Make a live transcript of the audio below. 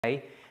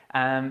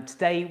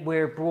Today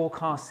we're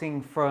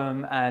broadcasting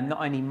from not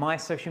only my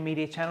social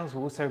media channels,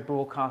 we're also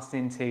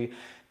broadcasting to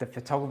the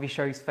Photography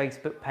Show's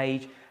Facebook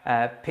page,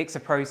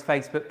 Pixapro's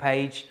Facebook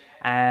page,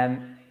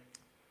 we're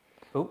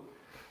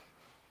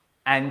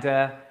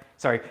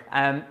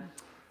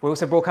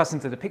also broadcasting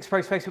to the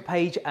Pixapro's Facebook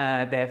page,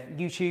 their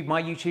YouTube,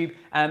 my YouTube,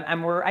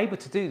 and we're able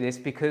to do this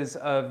because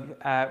of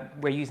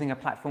we're using a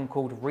platform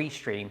called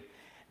RESTREAM.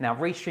 Now,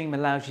 RESTREAM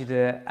allows you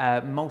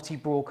to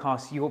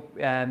multi-broadcast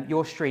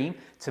your stream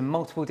to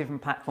multiple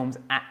different platforms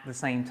at the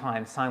same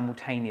time,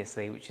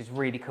 simultaneously, which is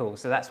really cool.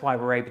 So that's why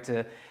we're able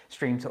to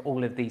stream to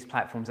all of these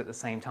platforms at the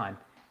same time.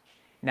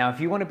 Now, if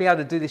you want to be able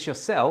to do this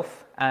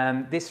yourself,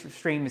 this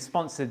stream is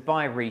sponsored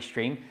by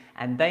RESTREAM,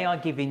 and they are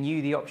giving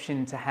you the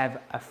option to have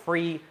a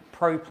free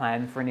Pro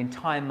Plan for an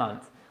entire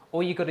month.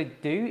 All you got to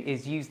do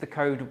is use the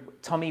code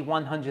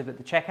Tommy100 at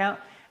the checkout,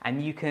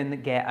 and you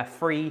can get a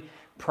free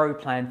Pro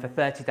Plan for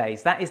 30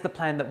 days. That is the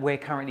plan that we're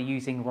currently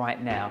using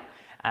right now.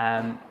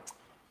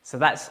 So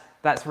that's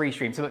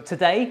RESTREAM. So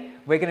today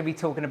we're going to be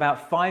talking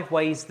about 5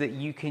 ways that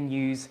you can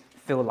use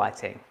fill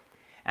lighting.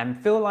 And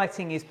fill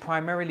lighting is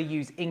primarily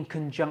used in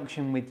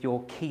conjunction with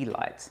your key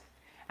lights.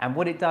 And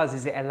what it does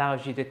is it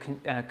allows you to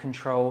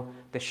control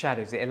the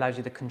shadows. It allows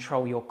you to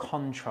control your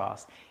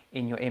contrast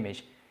in your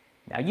image.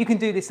 Now, you can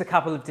do this a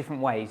couple of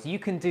different ways. You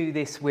can do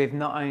this with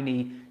not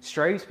only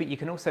strobes, but you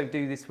can also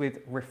do this with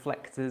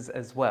reflectors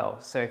as well.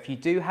 So if you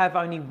do have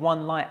only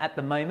one light at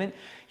the moment,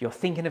 you're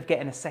thinking of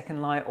getting a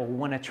second light or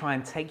want to try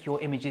and take your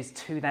images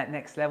to that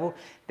next level,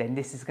 then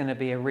this is going to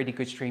be a really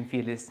good stream for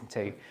you to listen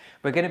to.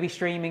 We're going to be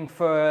streaming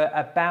for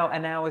about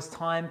an hour's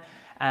time,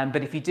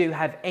 but if you do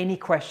have any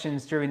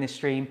questions during this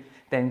stream,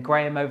 then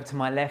Graham over to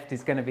my left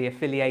is going to be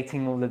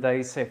affiliating all of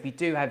those. So if you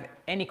do have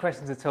any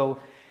questions at all,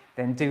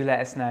 then do let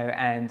us know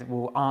and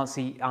we'll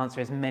answer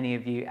as many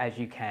of you as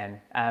you can.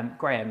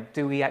 Graham,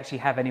 do we actually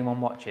have anyone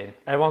watching?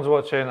 Everyone's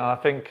watching. I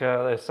think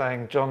they're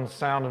saying John's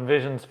sound and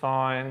vision's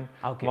fine.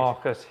 Oh,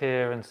 Marcus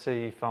hear and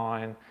see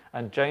fine.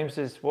 And James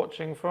is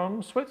watching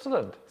from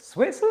Switzerland.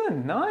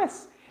 Switzerland,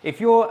 nice.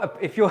 If you're I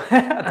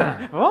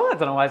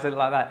don't know why I said it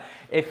like that.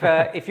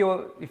 If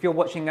you're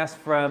watching us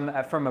from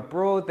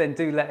abroad, then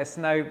do let us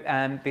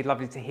know. Be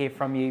lovely to hear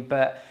from you.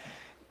 But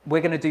we're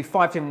going to do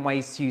 5 different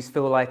ways to use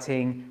fill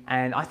lighting,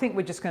 and I think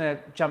we're just going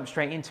to jump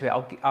straight into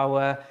it.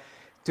 I'll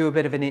do a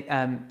bit of an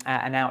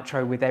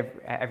outro with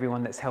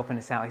everyone that's helping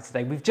us out here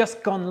today. We've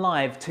just gone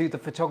live to the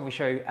photography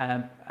show,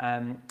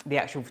 the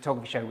actual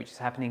photography show, which is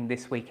happening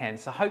this weekend.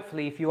 So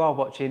hopefully, if you are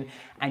watching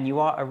and you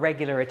are a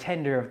regular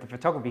attender of the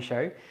photography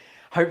show,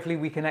 hopefully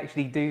we can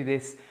actually do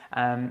this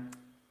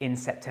in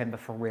September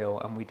for real,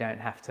 and we don't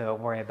have to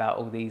worry about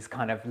all these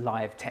kind of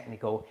live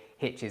technical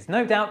hitches.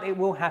 No doubt it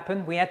will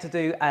happen. We had to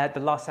do the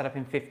last setup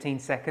in 15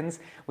 seconds,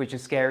 which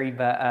is scary,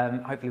 but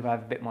hopefully we'll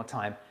have a bit more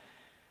time.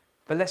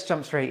 But let's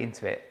jump straight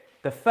into it.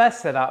 The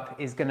first setup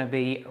is going to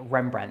be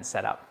Rembrandt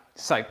setup.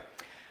 So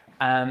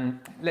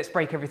let's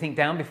break everything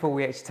down before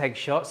we actually take a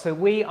shot. So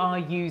we are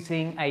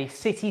using a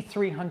City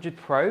 300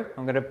 Pro.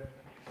 I'm going to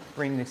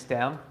bring this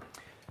down.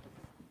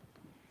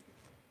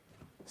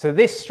 So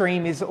this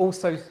stream is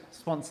also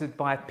sponsored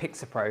by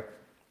Pixapro.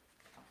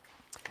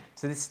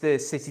 So this is the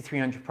City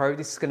 300 Pro.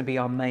 This is going to be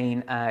our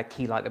main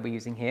key light that we're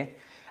using here.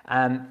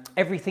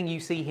 Everything you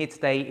see here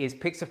today is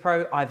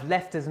Pixapro. I've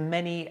left as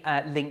many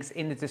links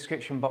in the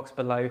description box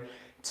below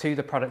to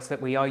the products that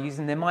we are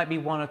using. There might be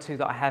 1 or 2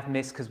 that I have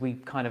missed because we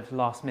kind of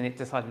last minute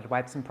decided to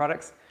add some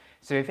products.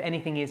 So if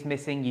anything is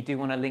missing, you do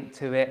want a link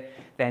to it,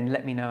 then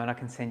let me know and I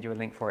can send you a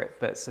link for it.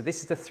 But so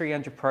this is the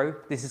 300 Pro.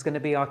 This is going to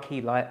be our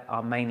key light,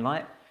 our main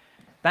light.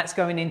 That's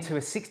going into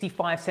a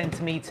 65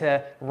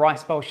 centimeter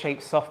rice bowl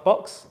shaped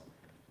softbox.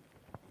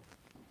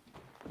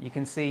 You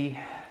can see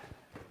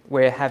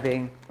we're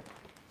having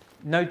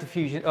no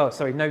diffusion,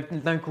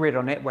 no grid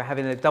on it. We're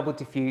having a double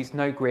diffuse,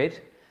 no grid.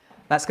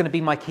 That's going to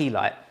be my key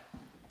light.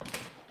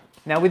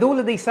 Now with all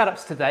of these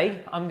setups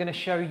today, I'm going to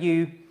show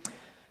you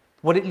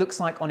what it looks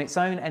like on its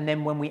own, and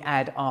then when we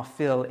add our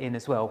fill in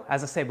as well.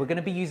 As I said, we're going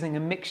to be using a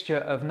mixture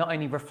of not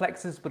only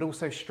reflectors, but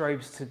also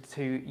strobes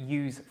to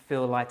use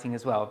fill lighting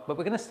as well. But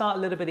we're going to start a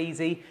little bit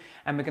easy,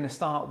 and we're going to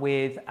start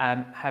with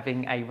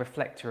having a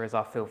reflector as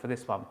our fill for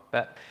this one.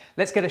 But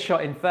let's get a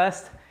shot in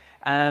first.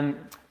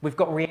 We've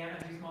got Riana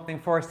who's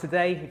modeling for us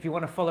today. If you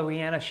want to follow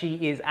Riana,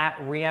 she is at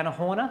Riana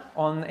Horner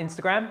on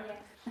Instagram.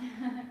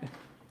 Yes.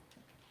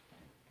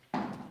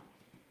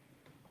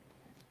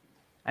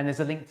 And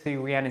there's a link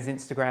to Riana's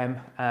Instagram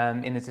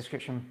in the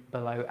description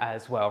below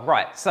as well.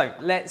 Right, so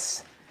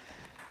let's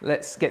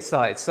get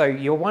started. So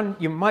you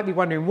might be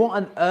wondering, what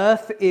on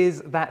earth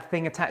is that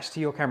thing attached to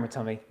your camera,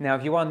 Tommy? Now,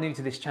 if you are new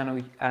to this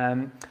channel,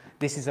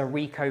 this is a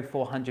Ricoh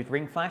 400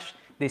 ring flash.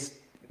 This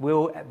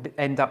will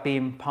end up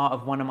being part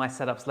of one of my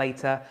setups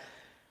later,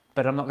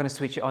 but I'm not going to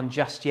switch it on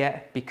just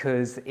yet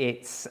because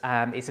it's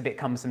a bit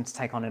cumbersome to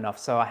take on and off.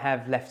 So I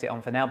have left it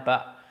on for now,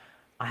 but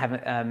I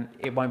haven't.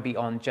 It won't be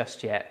on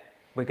just yet.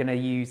 We're going to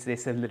use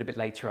this a little bit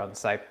later on.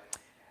 So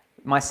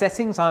my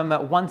settings, I'm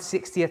at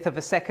 1/60th of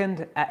a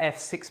second at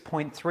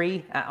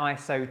f6.3 at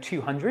ISO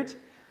 200.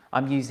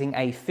 I'm using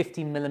a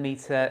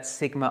 50mm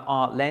Sigma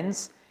art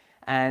lens,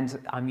 and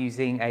I'm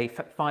using a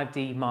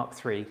 5D Mark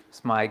III.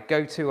 It's my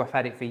go-to, I've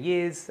had it for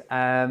years,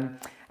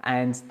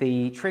 and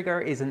the trigger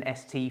is an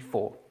ST4.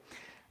 All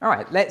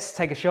right, let's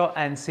take a shot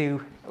and see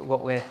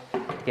what we're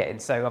getting.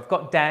 So I've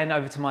got Dan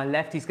over to my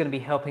left, he's going to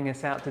be helping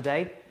us out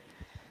today,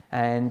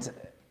 and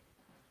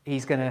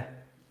he's going to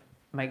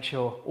make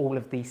sure all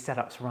of these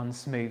setups run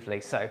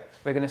smoothly. So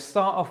we're going to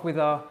start off with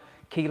our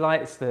key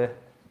light, it's the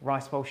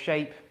rice bowl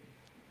shape.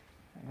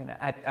 I'm going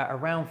to add at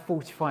around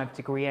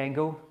 45-degree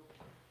angle.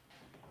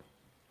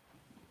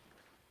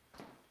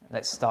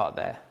 Let's start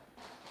there.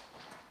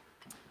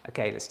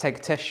 Okay, let's take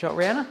a test shot,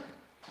 Riana.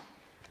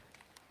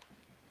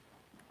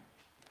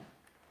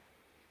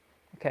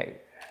 Okay,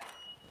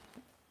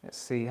 let's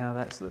see how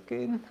that's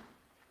looking.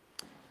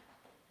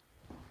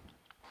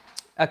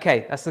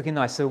 Okay, that's looking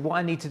nice. So what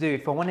I need to do,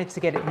 if I wanted to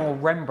get it more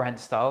Rembrandt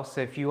style,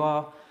 so if you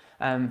are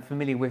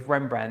familiar with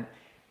Rembrandt,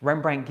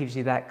 Rembrandt gives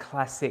you that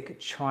classic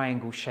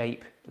triangle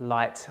shape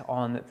light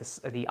on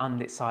the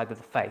unlit side of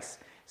the face.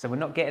 So we're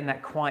not getting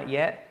that quite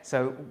yet.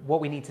 So what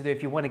we need to do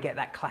if you want to get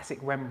that classic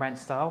Rembrandt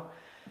style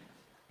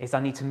is I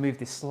need to move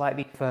this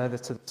slightly further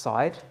to the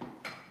side.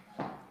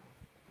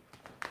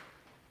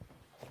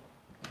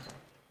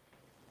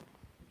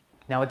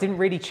 Now I didn't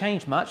really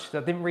change much, so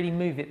I didn't really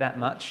move it that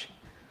much.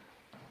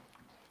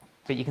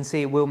 But you can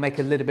see it will make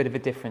a little bit of a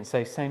difference.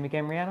 So same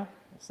again, Riana.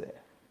 That's it.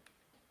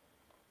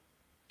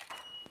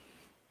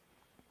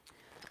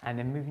 And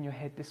then moving your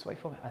head this way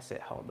for me. That's it,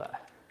 hold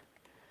that.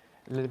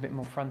 A little bit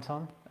more front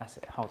on. That's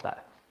it, hold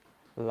that.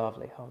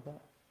 Lovely, hold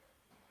that.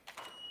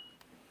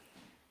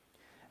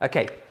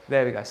 Okay,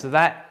 there we go. So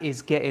that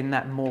is getting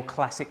that more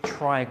classic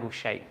triangle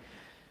shape.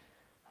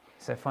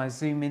 So if I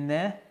zoom in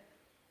there,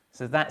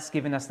 so that's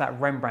giving us that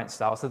Rembrandt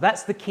style. So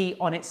that's the key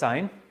on its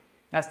own.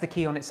 That's the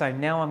key on its own.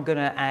 Now I'm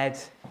gonna add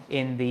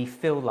in the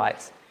fill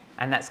light,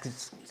 and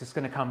that's just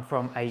gonna come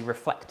from a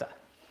reflector.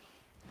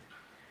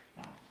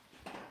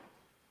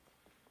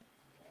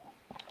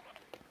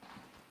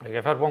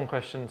 I've had one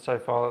question so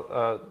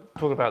far,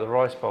 talking about the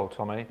rice bowl,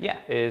 Tommy. Yeah.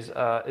 Is it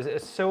a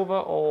silver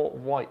or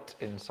white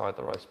inside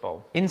the rice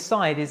bowl?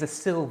 Inside is a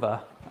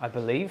silver, I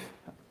believe.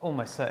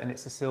 Almost certain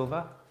it's a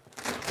silver.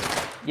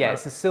 Yeah,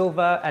 it's a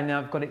silver, and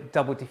I've got it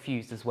double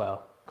diffused as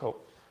well. Cool.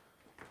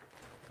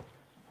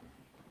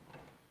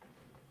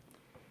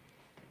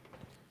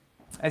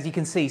 As you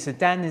can see, so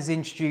Dan has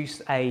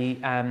introduced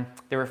the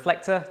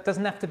reflector.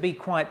 Doesn't have to be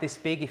quite this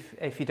big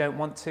if you don't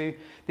want to.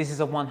 This is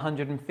a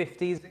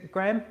 150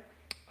 gram.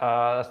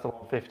 That's the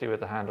 150 with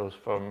the handles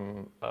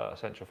from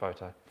Essential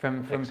Photo.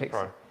 From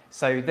Pixel.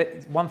 So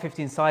that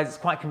 150 in size, it's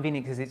quite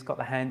convenient because it's got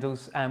the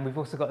handles, and we've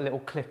also got a little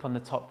clip on the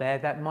top there.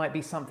 That might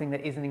be something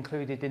that isn't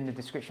included in the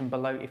description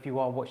below if you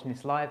are watching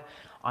this live.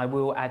 I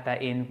will add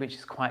that in, which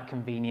is quite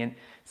convenient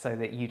so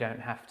that you don't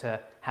have to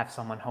have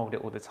someone hold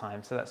it all the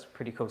time. So that's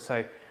pretty cool.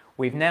 So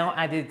we've now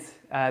added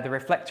the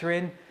reflector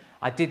in.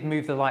 I did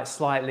move the light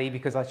slightly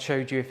because I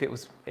showed you if it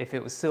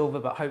was silver,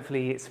 but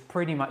hopefully it's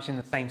pretty much in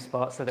the same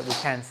spot so that we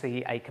can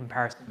see a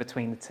comparison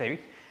between the two.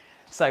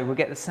 So we'll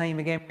get the same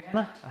again,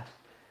 Riana.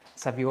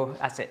 Let's have your,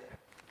 that's it.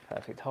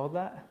 Perfect, hold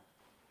that.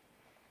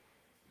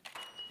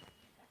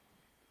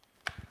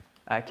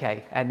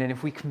 Okay, and then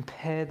if we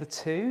compare the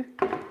two.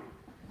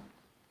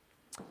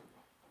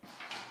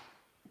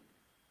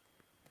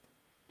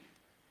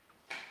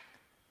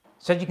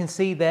 So as you can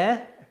see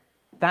there,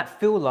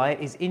 that fill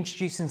light is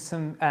introducing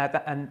some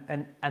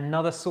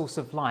another source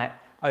of light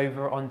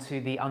over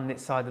onto the unlit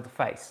side of the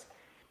face.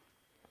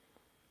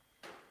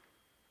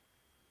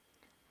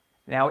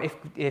 Now,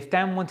 if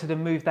Dan wanted to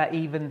move that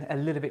even a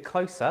little bit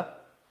closer,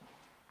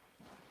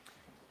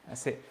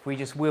 that's it. If we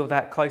just wheel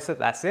that closer,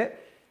 that's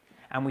it.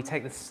 And we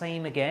take the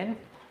same again.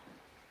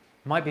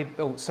 Might be,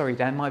 oh, sorry,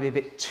 Dan, might be a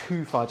bit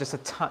too far, just a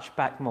touch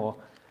back more.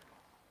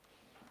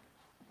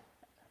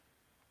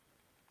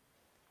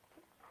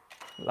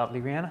 Lovely,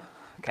 Riana.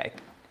 Okay,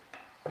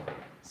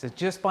 so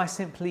just by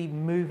simply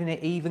moving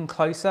it even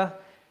closer,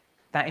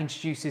 that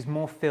introduces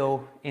more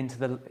fill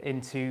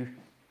into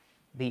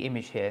the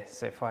image here.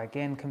 So if I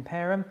again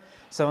compare them,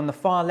 so on the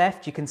far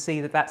left you can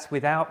see that that's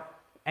without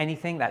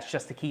anything, that's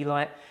just the key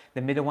light. The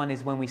middle one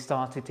is when we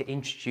started to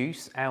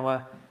introduce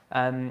our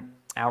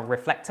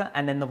reflector,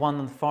 and then the one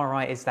on the far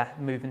right is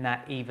that moving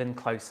that even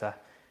closer.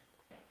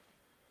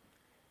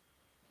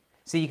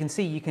 So you can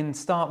see you can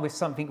start with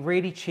something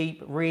really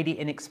cheap, really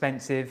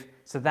inexpensive.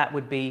 So that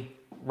would be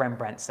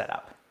Rembrandt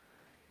setup.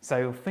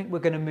 So I think we're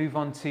going to move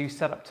on to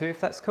setup 2, if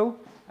that's cool.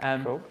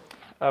 Cool.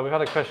 We've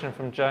had a question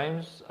from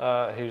James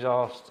who's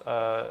asked,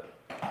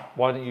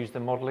 why don't you use the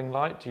modelling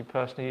light? Do you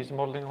personally use the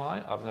modelling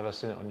light? I've never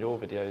seen it on your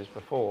videos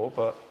before,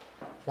 but...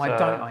 Why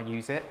don't I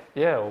use it?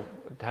 Yeah, or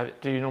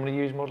do you normally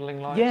use modelling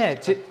lights? Yeah,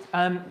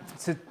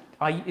 so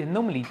I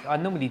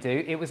normally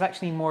do. It was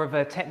actually more of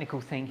a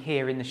technical thing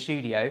here in the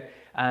studio.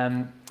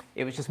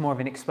 It was just more of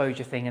an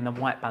exposure thing and a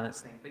white balance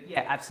thing. But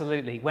yeah,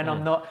 absolutely. When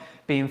I'm not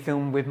being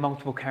filmed with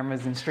multiple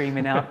cameras and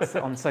streaming out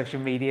on social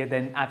media,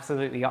 then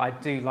absolutely I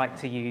do like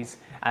to use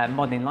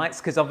modeling lights,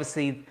 because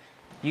obviously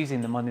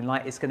using the modeling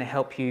light is going to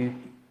help you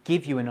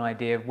give you an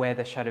idea of where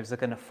the shadows are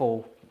going to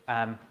fall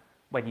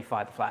when you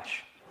fire the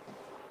flash.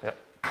 Yep.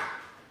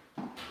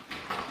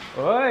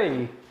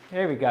 Oi,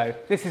 here we go.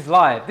 This is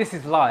live. This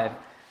is live.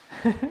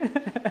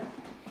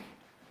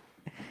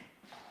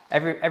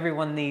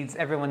 Everyone needs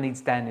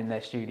Dan in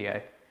their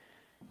studio.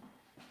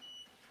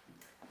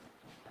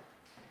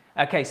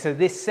 Okay, so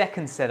this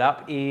second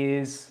setup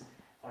is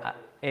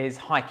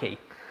high key.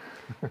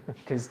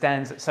 Because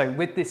so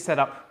with this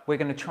setup, we're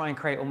going to try and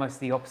create almost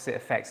the opposite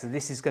effect. So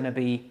this is going to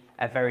be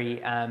a very,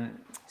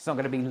 it's not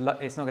going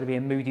to be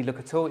a moody look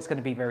at all. It's going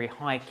to be very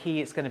high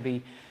key. It's going to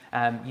be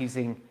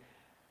using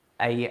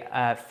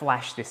a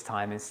flash this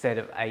time instead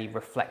of a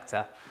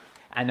reflector.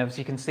 And as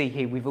you can see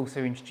here, we've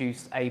also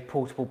introduced a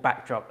portable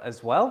backdrop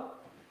as well.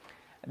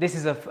 This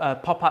is a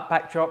pop-up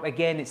backdrop.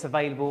 Again, it's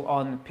available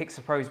on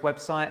Pixelpro's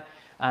website.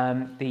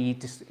 The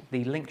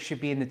link should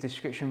be in the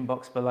description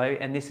box below,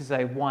 and this is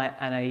a white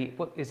and a,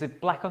 what is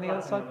it, black on the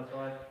other side?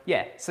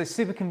 Yeah, so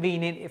super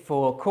convenient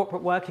for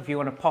corporate work if you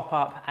want to pop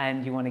up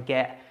and you want to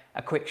get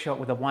a quick shot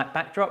with a white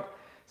backdrop.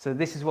 So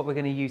this is what we're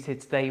going to use here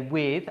today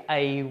with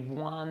a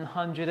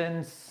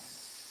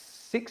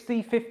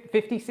 160,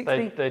 50,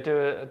 60? They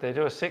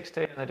do a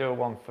 60 and they do a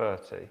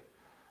 130.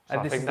 So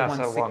I think that's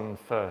a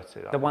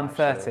 130. The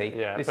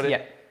 130? Actually. Yeah, but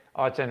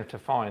I tend to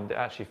find it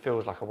actually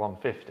feels like a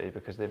 150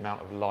 because of the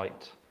amount of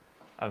light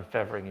and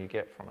feathering you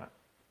get from it.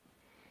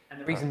 And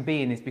the reason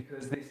being is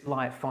because this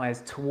light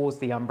fires towards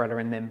the umbrella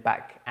and then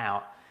back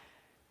out.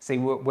 See,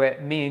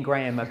 me and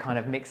Graham are kind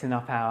of mixing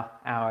up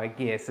our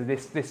gear. So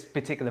this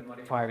particular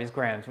modifier is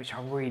Graham's, which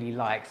I really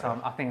like.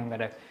 So I think I'm going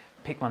to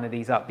pick one of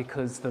these up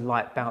because the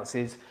light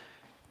bounces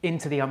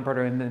into the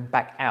umbrella and then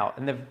back out.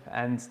 And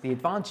the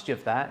advantage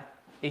of that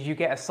is you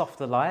get a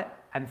softer light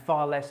and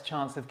far less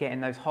chance of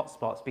getting those hot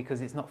spots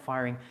because it's not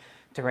firing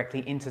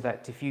directly into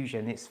that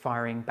diffusion. It's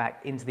firing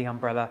back into the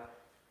umbrella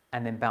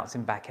and then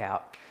bouncing back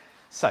out.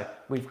 So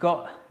we've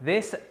got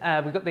this,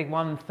 we've got the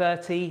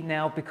 130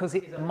 now. Because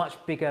it is a much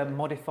bigger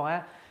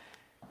modifier,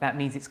 that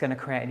means it's going to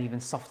create an even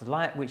softer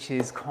light, which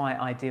is quite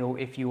ideal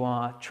if you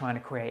are trying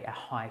to create a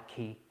high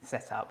key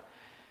setup.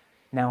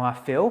 Now our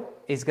fill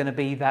is going to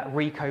be that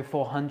Ricoh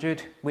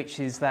 400, which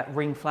is that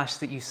ring flash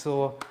that you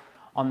saw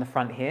on the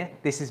front here.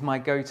 This is my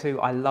go-to.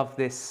 I love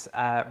this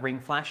ring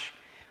flash.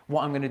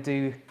 What I'm going to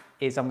do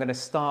is I'm going to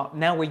start,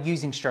 now we're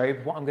using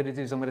strobe, what I'm going to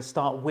do is I'm going to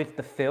start with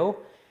the fill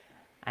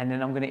and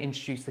then I'm going to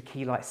introduce the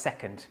key light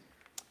second.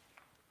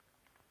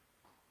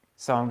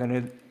 So I'm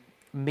going to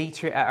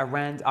meter it at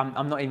around,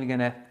 I'm not even going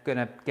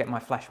to get my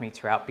flash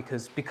meter out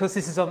because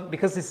this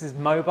is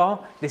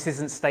mobile, this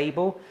isn't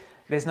stable.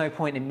 There's no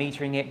point in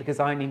metering it because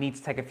I only need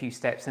to take a few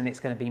steps and it's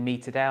going to be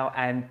metered out.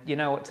 And you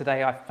know what,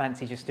 today I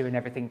fancy just doing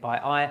everything by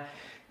eye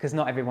because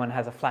not everyone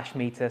has a flash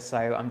meter, so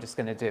I'm just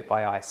going to do it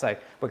by eye. So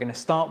we're going to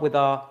start with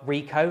our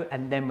Ricoh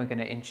and then we're going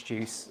to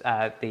introduce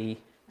the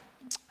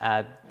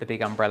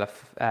big umbrella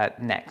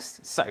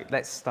next. So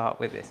let's start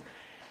with this.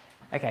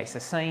 Okay, so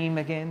same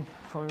again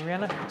for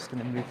Riana. I'm just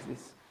going to move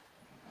this.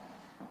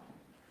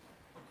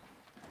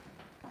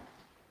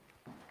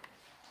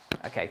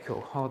 Okay,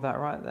 cool. Hold that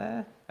right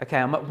there. Okay,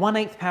 I'm at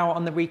 1/8 power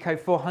on the Ricoh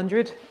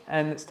 400,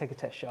 and let's take a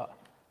test shot.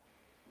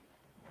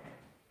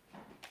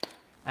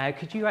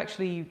 Could you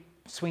actually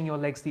swing your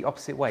legs the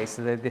opposite way,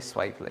 so they're this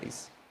way,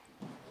 please?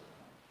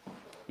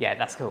 Yeah,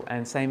 that's cool.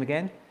 And same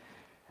again.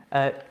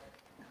 And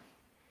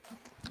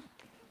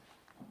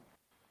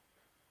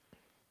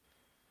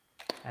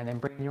then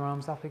bring your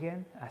arms up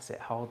again. That's it.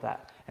 Hold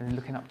that, and then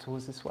looking up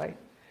towards this way.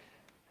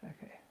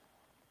 Okay.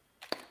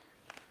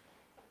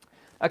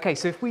 Okay,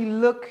 so if we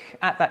look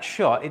at that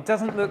shot, it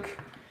doesn't look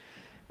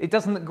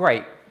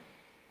great,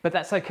 but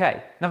that's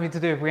okay. Nothing to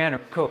do with Riana,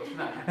 of course.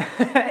 No.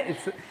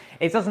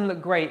 It doesn't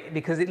look great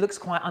because it looks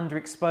quite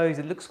underexposed,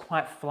 it looks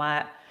quite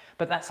flat,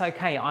 but that's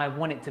okay. I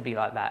want it to be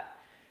like that.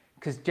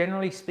 Because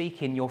generally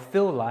speaking, your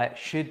fill light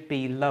should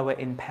be lower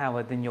in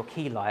power than your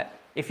key light.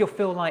 If your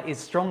fill light is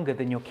stronger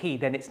than your key,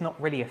 then it's not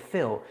really a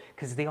fill,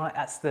 because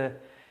that's the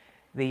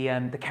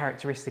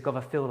characteristic of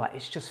a fill light.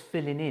 It's just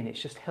filling in, it's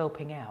just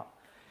helping out.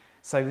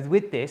 So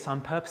with this, I'm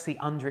purposely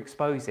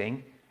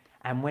underexposing,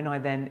 and when I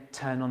then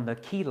turn on the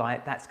key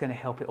light, that's going to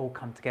help it all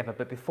come together.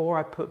 But before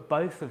I put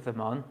both of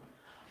them on,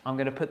 I'm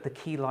going to put the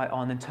key light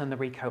on and turn the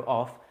Ricoh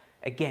off,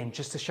 again,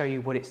 just to show you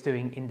what it's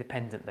doing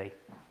independently.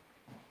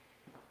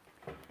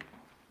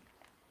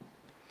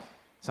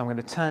 So I'm going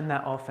to turn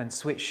that off and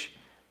switch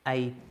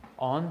A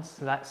on.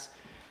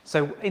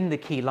 So in the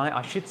key light,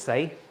 I should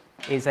say,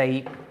 is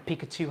a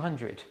Pico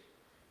 200.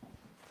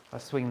 I'll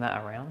swing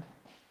that around.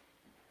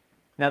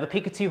 Now the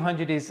Pico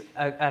 200 is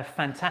a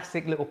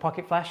fantastic little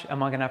pocket flash.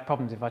 Am I going to have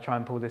problems if I try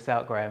and pull this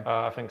out, Graham?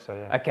 I think so,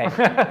 yeah. Okay.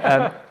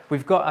 I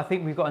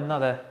think we've got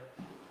another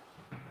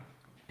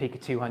Pico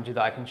 200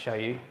 that I can show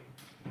you.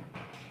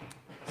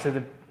 So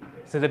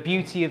the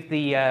beauty of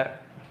the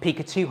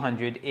Pico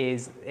 200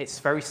 is it's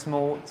very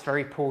small, it's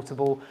very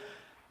portable.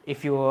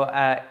 If you're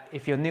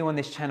new on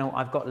this channel,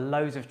 I've got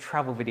loads of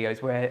travel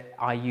videos where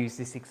I use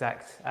this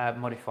exact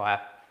modifier.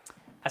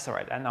 That's all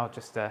right, and I'll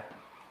just.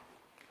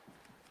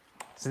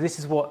 So this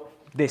is what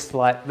this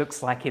light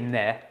looks like in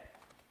there.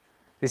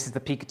 This is the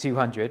Pica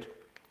 200,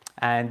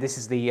 and this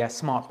is the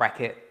smart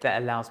bracket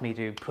that allows me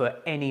to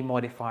put any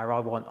modifier I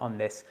want on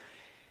this.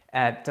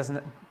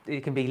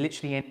 It can be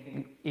literally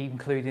anything,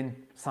 including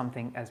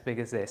something as big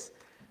as this.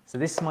 So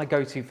this is my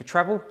go-to for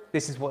travel.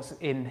 This is what's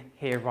in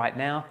here right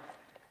now.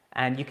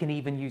 And you can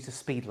even use a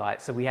speed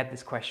light. So we had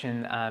this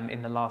question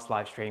in the last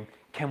live stream.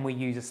 Can we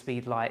use a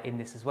speed light in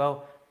this as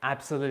well?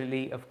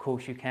 Absolutely, of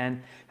course you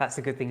can. That's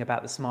the good thing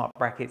about the smart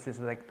brackets, is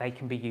that they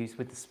can be used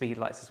with the speed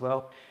lights as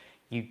well.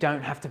 You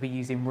don't have to be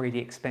using really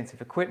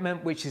expensive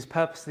equipment, which is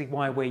purposely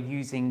why we're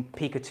using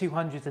Pica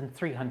 200s and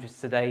 300s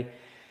today,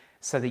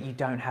 so that you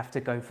don't have to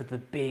go for the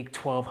big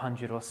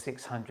 1200 or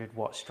 600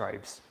 watt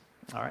strobes.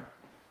 All right,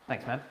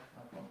 thanks, man.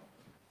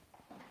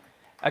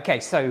 Okay,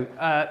 so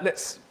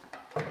let's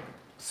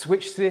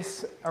switch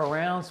this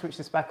around, switch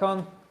this back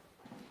on.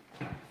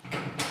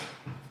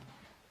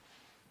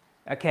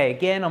 Okay,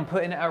 again, I'm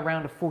putting it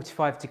around a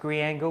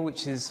 45-degree angle,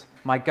 which is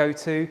my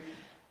go-to.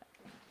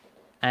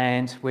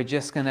 And we're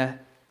just gonna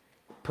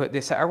put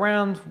this at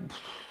around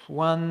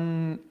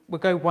we'll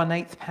go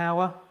 1/8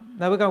 power.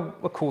 No, we'll go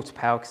 1/4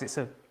 power because it's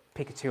a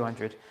Pica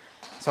 200.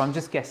 So I'm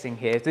just guessing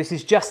here. This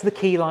is just the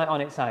key light on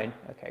its own.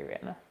 Okay,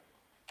 Riana.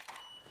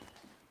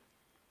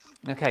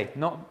 Okay,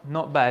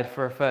 not bad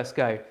for a first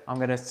go. I'm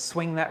gonna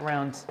swing that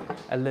round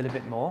a little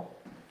bit more.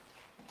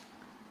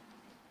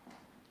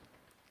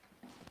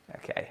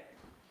 Okay.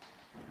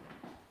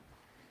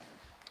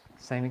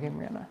 Same again,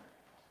 Riana.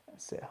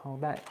 That's it,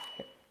 hold that.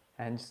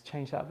 And just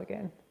change that up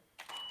again.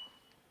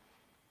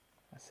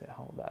 That's it,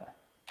 hold that.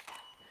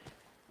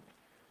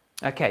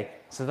 Okay,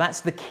 so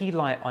that's the key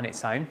light on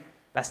its own.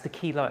 That's the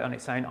key light on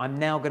its own. I'm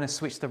now going to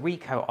switch the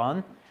recoat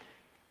on,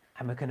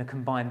 and we're going to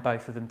combine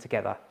both of them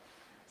together.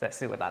 So let's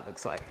see what that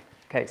looks like.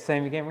 Okay,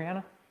 same again,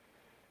 Riana.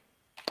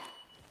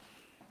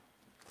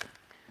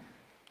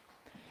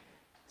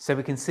 So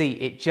we can see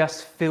it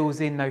just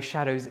fills in those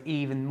shadows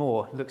even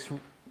more. Looks,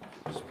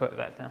 just put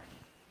that down.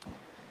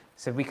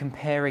 So we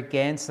compare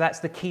again. So that's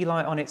the key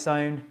light on its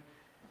own.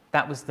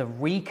 That was the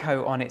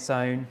recoat on its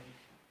own.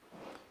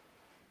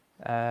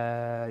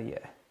 Yeah.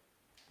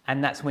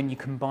 And that's when you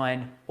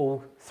combine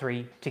all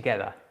three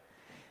together.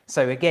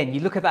 So again, you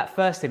look at that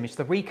first image,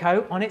 the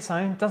recoat on its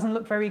own doesn't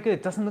look very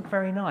good, doesn't look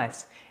very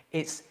nice.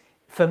 It's,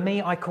 for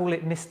me, I call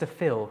it Mr.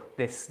 Fill,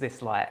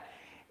 this light.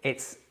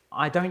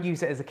 I don't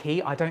use it as a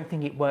key. I don't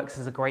think it works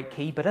as a great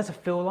key, but as a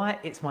fill light,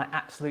 it's my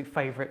absolute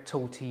favorite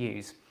tool to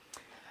use.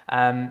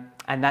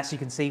 And that's, you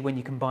can see when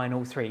you combine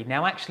all three.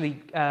 Now,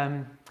 actually,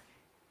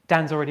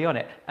 Dan's already on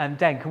it.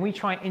 Dan, can we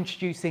try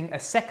introducing a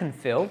second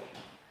fill?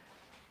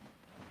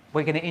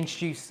 We're going to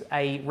introduce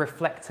a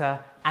reflector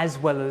as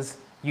well as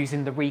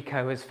using the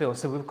recoat as fill.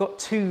 So we've got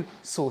two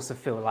source of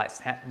fill lights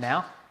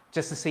now,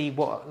 just to see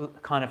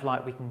what kind of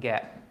light we can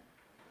get.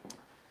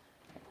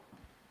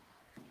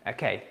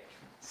 Okay,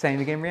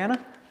 same again, Riana.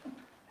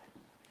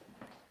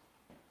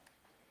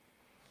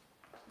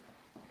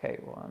 Okay,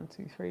 1,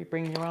 2, 3.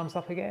 Bring your arms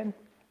up again.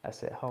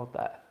 That's it, hold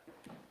that.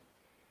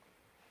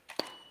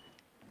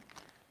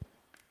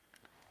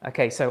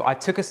 Okay, so I've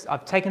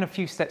taken a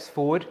few steps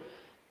forward.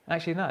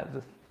 Actually, no,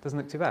 it doesn't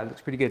look too bad. It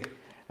looks pretty good.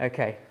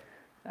 Okay,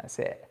 that's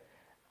it.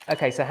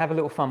 Okay, so have a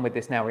little fun with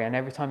this now, Riana.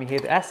 Every time you hear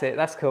that, that's it,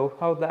 that's cool.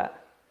 Hold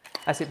that.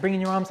 That's it,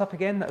 bringing your arms up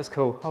again. That was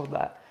cool. Hold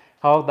that.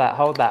 Hold that,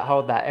 hold that,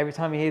 hold that. Every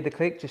time you hear the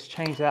click, just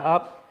change that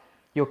up.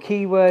 Your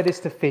key word is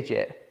to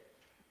fidget.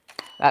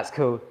 That's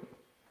cool.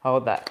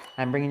 Hold that.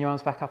 And bringing your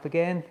arms back up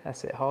again.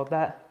 That's it, hold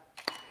that.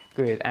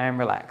 Good, and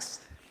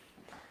relax.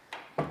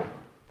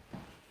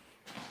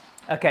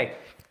 Okay,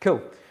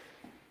 cool.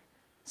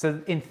 So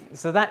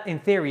that in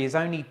theory is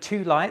only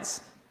two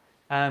lights.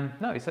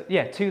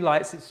 Two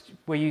lights.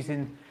 We're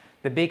using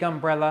the big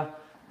umbrella,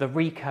 the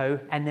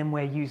recoat, and then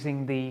we're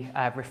using the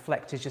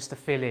reflectors just to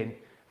fill in.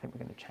 I think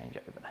we're going to change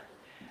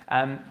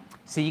over.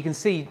 So you can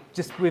see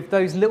just with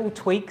those little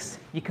tweaks,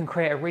 you can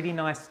create a really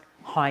nice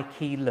high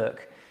key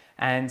look,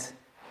 and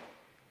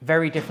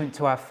very different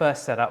to our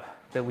first setup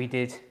that we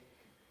did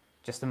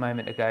just a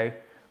moment ago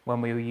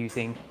when we were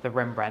using the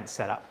Rembrandt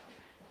setup.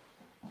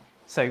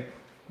 So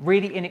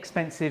really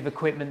inexpensive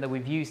equipment that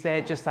we've used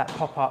there, just that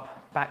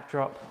pop-up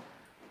backdrop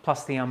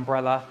plus the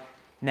umbrella.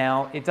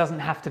 Now, it doesn't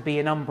have to be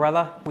an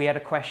umbrella. We had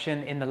a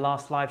question in the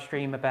last live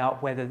stream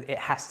about whether it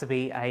has to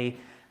be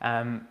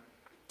an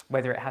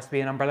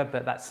umbrella,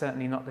 but that's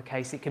certainly not the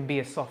case. It can be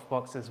a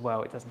softbox as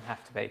well. It doesn't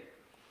have to be.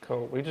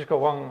 Cool. We just got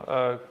one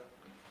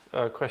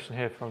question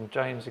here from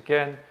James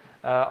again.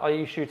 Are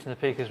you shooting the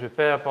Picas with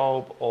bare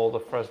bulb or the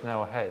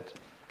Fresnel head?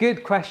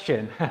 Good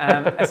question.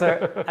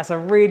 That's a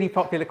really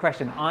popular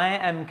question. I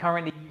am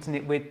currently using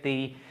it with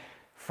the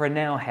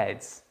Fresnel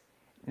heads.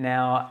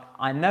 Now,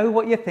 I know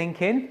what you're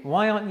thinking.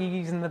 Why aren't you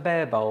using the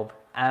bare bulb?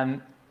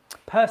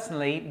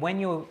 Personally, when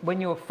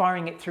you're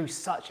firing it through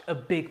such a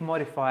big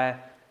modifier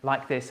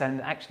like this,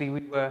 and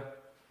actually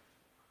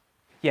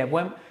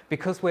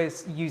because we're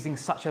using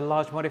such a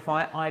large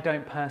modifier, I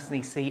don't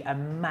personally see a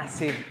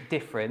massive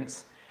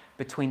difference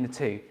between the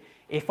two.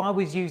 If I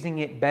was using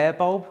it bare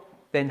bulb,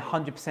 then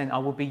 100% I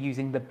will be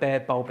using the bare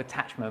bulb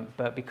attachment.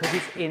 But because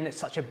it's in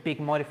such a big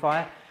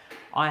modifier,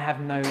 I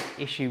have no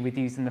issue with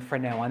using the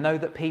Fresnel. I know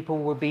that people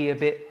will be a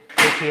bit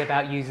picky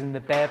about using the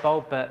bare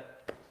bulb,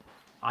 but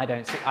I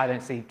don't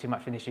see too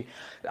much of an issue.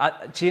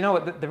 Do you know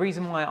what? The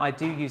reason why I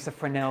do use the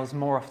Fresnels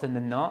more often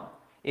than not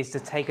is to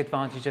take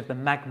advantage of the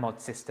MagMod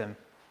system,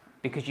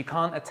 because you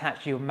can't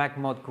attach your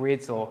MagMod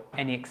grids or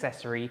any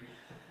accessory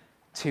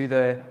to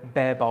the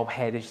bare bulb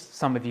head, as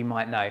some of you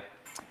might know.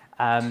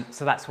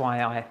 So that's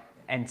why I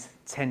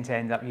tend to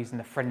end up using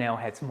the Fresnel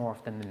heads more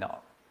often than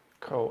not.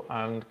 Cool.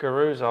 And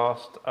Guru's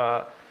asked,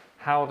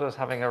 how does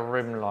having a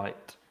rim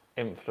light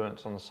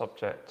influence on the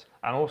subject?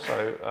 And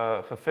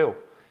also for fill,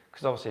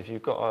 because obviously if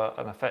you've got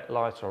an effect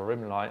light or a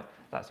rim light,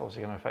 that's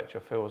obviously going to affect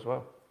your fill as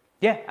well.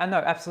 Yeah, I know,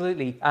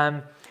 absolutely.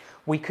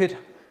 We could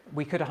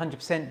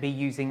 100% be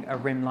using a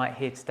rim light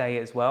here today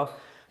as well.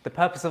 The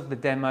purpose of the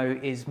demo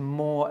is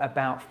more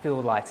about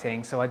fill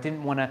lighting, so I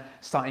didn't want to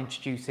start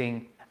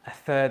introducing a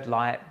third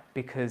light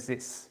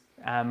because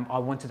I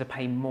wanted to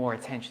pay more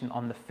attention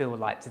on the fill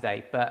light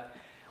today. But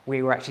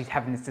we were actually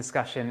having this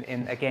discussion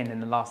in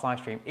the last live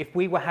stream. If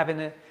we were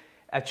having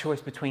a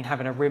choice between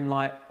having a rim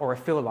light or a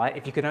fill light,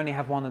 if you could only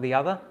have one or the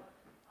other,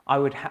 I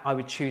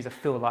would choose a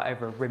fill light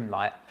over a rim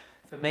light.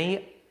 For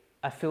me,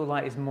 a fill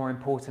light is more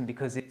important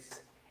because it's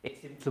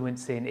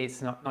influencing,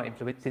 it's not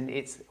influencing,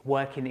 it's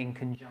working in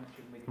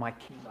conjunction with my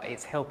key light.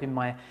 It's helping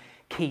my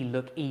key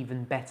look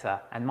even better.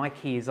 And my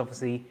key is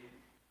obviously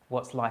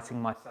what's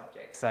lighting my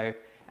subject. So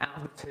out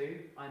of the two,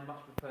 I much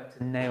prefer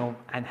to nail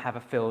and have a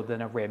fill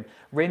than a rim.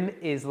 Rim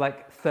is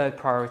like third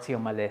priority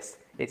on my list.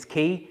 It's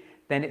key,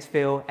 then it's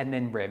fill, and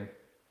then rim.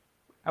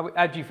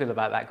 How do you feel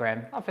about that,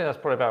 Graham? I think that's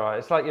probably about right.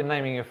 It's like you're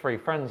naming your three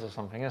friends or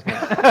something, isn't it?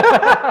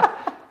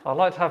 I'd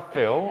like to have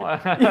Phil.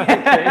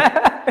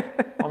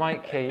 My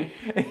mate Key.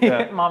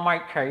 Yeah. My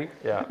mate Key.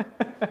 Yeah.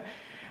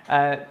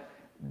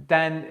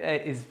 Dan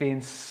is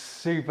being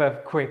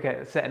super quick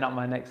at setting up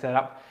my next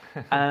setup.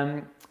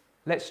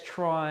 Let's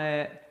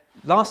try.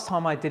 Last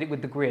time I did it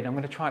with the grid. I'm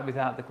going to try it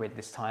without the grid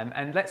this time.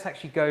 And let's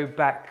actually go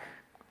back.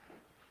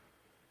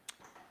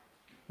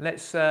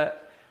 Let's go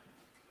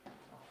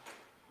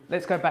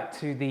back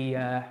to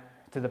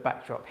the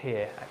backdrop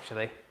here.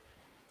 Actually,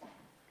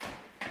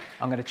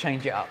 I'm going to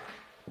change it up.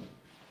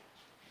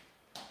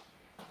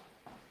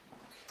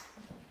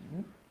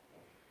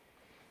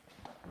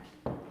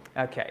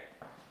 Okay.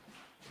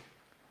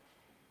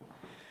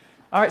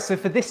 All right, so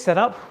for this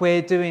setup,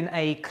 we're doing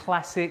a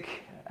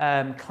classic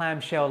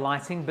clamshell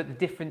lighting, but the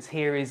difference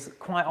here is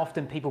quite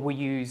often people will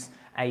use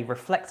a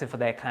reflector for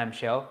their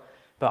clamshell,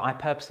 but I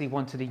purposely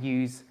wanted to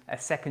use a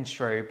second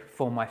strobe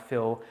for my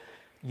fill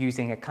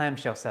using a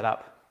clamshell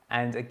setup.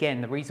 And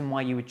again, the reason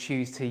why you would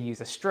choose to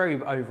use a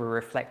strobe over a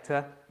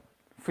reflector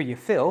for your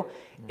fill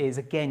is,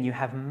 again, you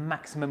have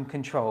maximum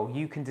control.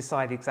 You can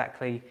decide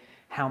exactly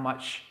how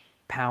much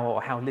power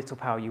or how little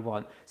power you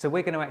want. So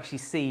we're going to actually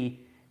see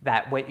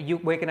that. We're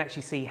going to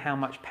actually see how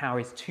much power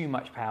is too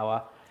much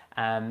power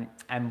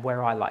and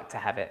where I like to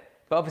have it.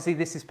 But obviously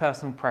this is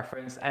personal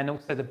preference, and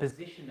also the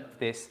position of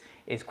this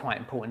is quite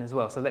important as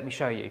well. So let me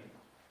show you.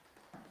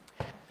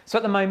 So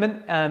at the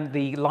moment,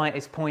 the light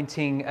is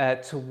pointing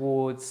up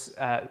towards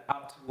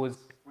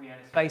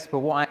Riana's face, but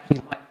what I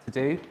actually like to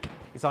do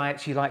is I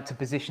actually like to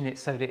position it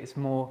so that it's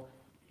more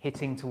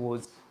hitting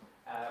towards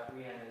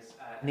Riana's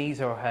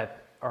knees or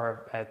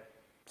her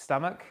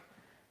stomach.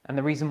 And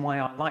the reason why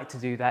I like to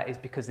do that is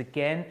because,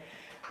 again,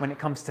 when it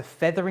comes to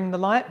feathering the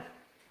light,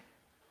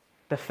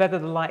 the feather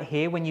the light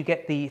here, when you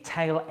get the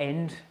tail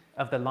end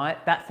of the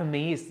light, that for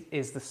me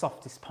is the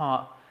softest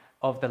part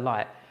of the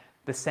light.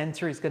 The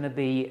center is going to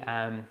be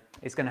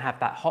is going to have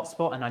that hot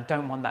spot, and I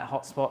don't want that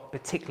hot spot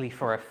particularly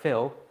for a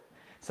fill.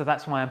 So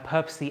that's why I'm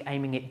purposely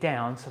aiming it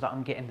down so that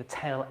I'm getting the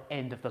tail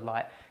end of the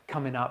light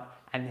coming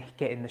up and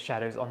getting the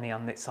shadows on the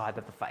unlit side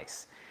of the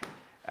face.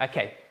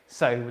 Okay,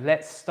 so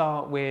let's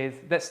start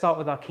with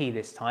our key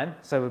this time.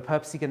 So we're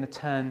purposely going to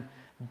turn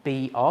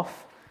B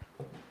off.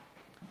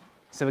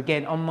 So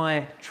again, on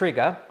my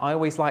trigger, I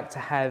always like to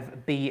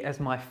have B as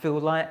my fill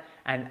light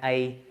and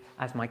A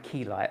as my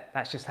key light.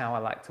 That's just how I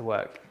like to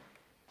work.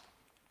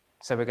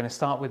 So we're going to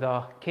start with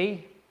our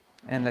key,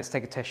 and let's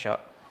take a test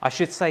shot. I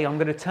should say I'm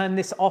going to turn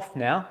this off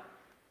now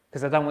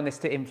because I don't want this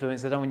to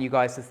influence. I don't want you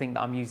guys to think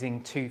that I'm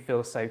using two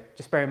fills. So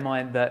just bear in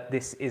mind that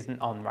this isn't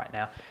on right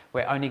now.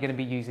 We're only going to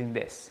be using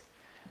this.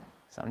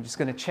 So I'm just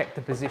going to check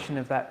the position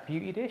of that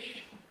beauty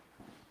dish.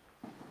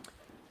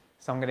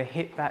 So I'm going to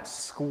hit that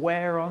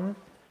square on.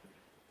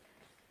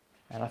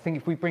 And I think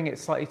if we bring it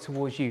slightly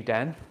towards you,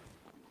 Dan,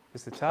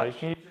 just the touch. So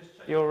can you just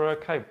check your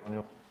cable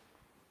on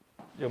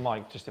your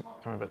mic, just to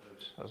turn a bit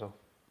loose, that's all.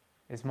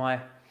 Is my...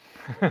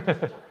 Jumping a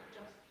little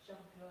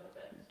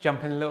bit.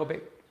 Jumping a little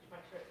bit?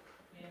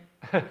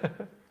 Yeah.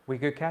 We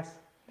good, Cass?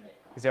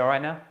 Is it all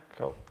right now?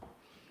 Cool.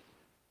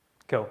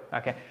 Cool,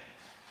 okay.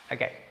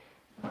 Okay.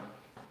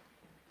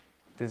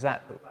 Does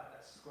that look like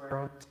that square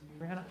on to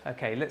you, Riana?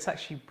 Okay, let's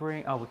actually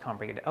bring... Oh, we can't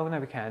bring it down. Oh, no,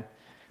 we can.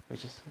 We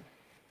just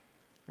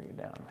bring it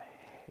down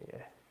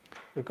here.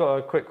 We've got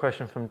a quick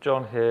question from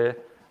John here.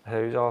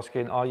 who's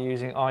asking, are you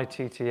using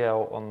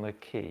ITTL on the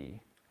key?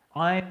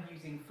 I'm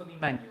using fully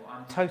manual.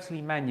 I'm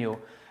totally manual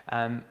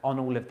on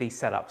all of these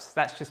setups.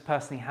 That's just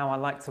personally how I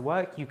like to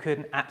work. You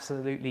can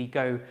absolutely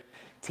go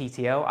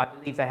TTL. I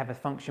believe they have a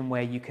function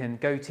where you can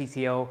go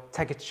TTL,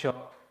 take a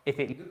shot. If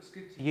it looks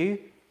good to you,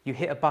 you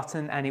hit a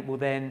button and it will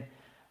then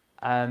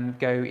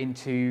go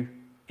into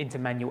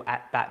manual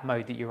at that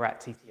mode that you're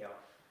at TTL.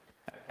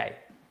 Okay.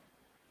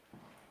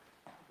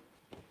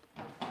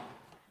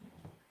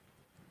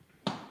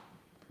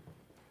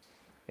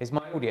 Is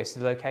my audio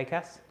still okay,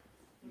 Cass?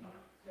 A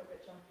little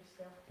bit jumpy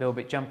still. A little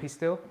bit jumpy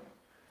still?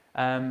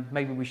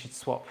 Maybe we should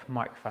swap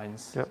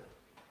microphones. Yep.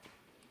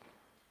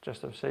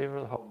 Just the receiver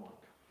or the whole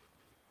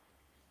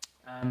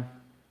mic?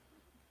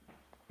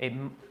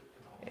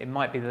 It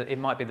might be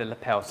the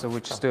lapel, so we'll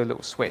just do a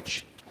little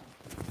switch.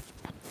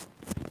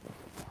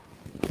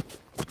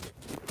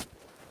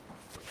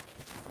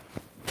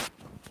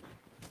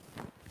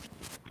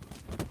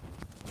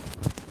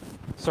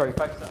 Sorry,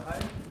 folks at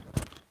home.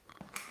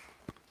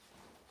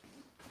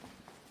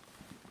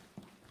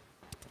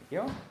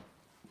 Yeah.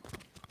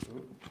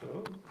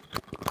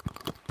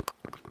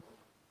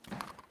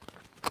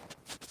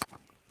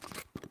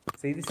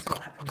 See, this is what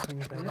happens when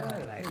you go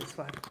live. This is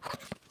what happens.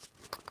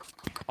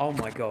 Oh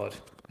my god,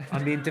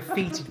 I'm being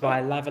defeated by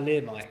a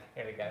lavalier mic.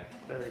 Here we go.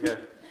 There we go.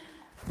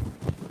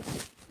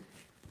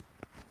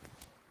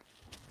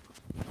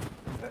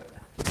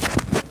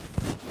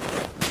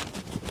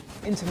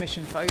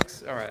 Intermission,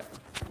 folks. All right.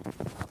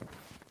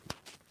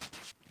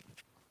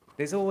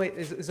 There's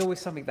always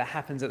something that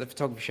happens at the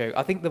photography show.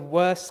 I think the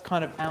worst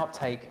kind of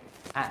outtake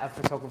at a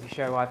photography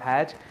show I've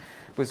had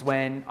was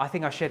when, I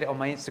think I shared it on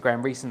my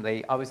Instagram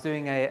recently, I was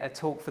doing a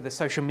talk for the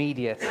social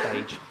media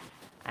stage,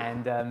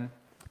 and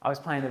I was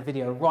playing a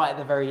video right at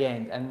the very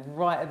end, and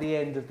right at the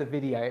end of the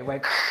video it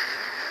went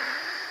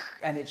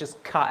and it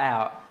just cut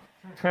out.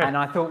 And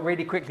I thought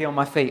really quickly on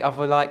my feet, I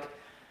was like,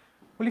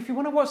 well, if you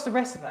want to watch the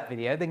rest of that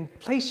video, then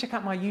please check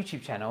out my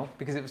YouTube channel,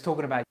 because it was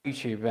talking about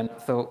YouTube, and I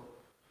thought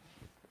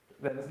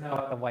there was no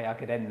other way I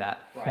could end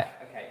that. Right,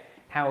 okay.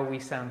 How are we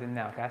sounding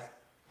now, Cass?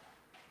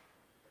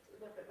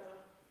 A little bit better.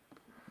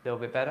 A little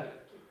bit better?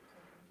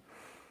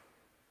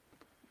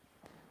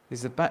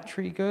 Is the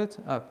battery good?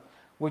 Oh,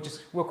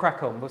 we'll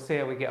crack on. We'll see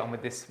how we get on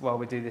with this while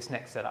we do this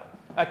next setup.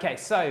 Okay,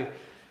 so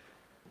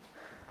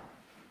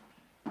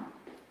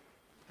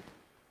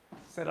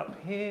set up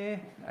here.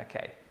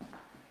 Okay.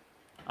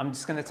 I'm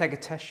just going to take a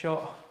test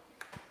shot.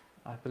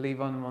 I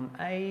believe I'm on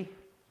A.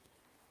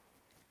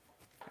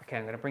 Okay,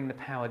 I'm going to bring the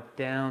power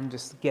down,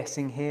 just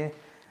guessing here.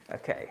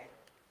 Okay.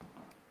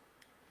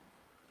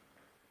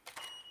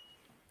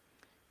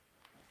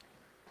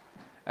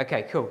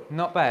 Okay, cool.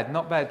 Not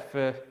bad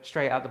for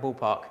straight out the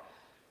ballpark.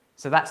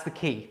 So that's the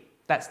key.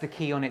 That's the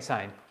key on its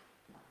own.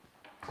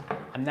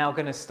 I'm now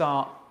going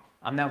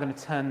to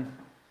turn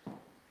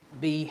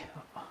B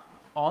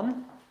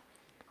on,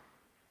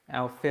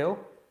 our fill.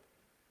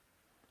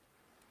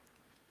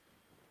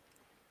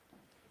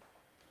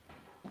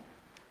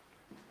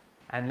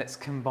 And let's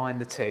combine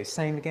the two.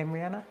 Same again,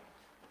 Riana?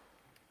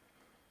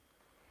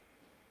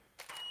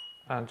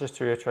 And just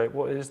to reiterate,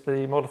 what is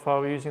the modifier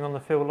we're using on the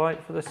fill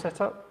light for this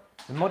setup?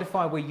 The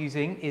modifier we're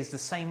using is the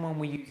same one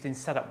we used in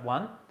setup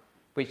 1,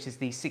 which is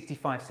the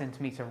 65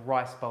 centimeter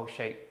rice bowl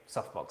shaped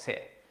softbox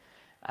here.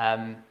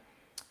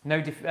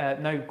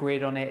 No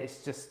grid on it,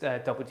 it's just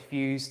double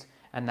diffused,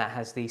 and that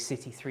has the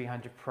City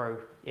 300 Pro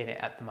in it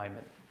at the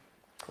moment.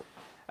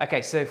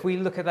 Okay, so if we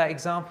look at that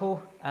example,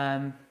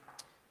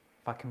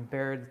 if I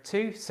compare the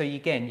two, so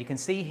again, you can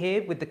see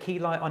here with the key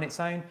light on its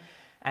own,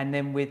 and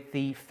then with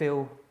the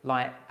fill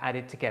light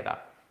added together.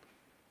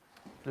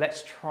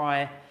 Let's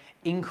try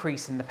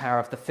increasing the power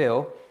of the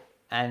fill,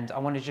 and I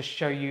want to just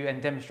show you and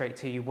demonstrate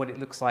to you what it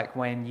looks like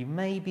when you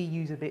maybe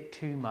use a bit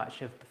too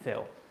much of the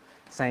fill.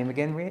 Same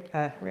again,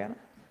 Riana?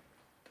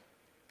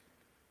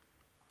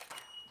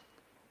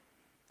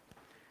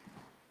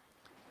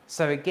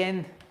 So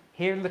again,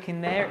 here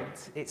looking there,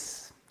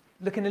 it's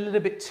looking a little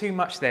bit too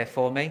much there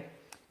for me.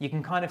 You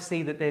can kind of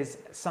see that there's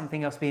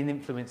something else being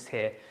influenced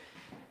here,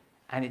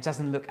 and it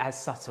doesn't look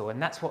as subtle,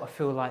 and that's what I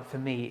feel like for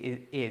me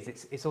is.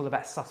 It's all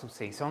about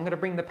subtlety. So I'm going to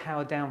bring the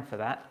power down for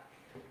that.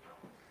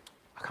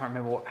 I can't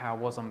remember what power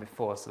was on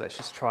before, so let's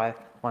just try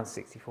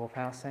 164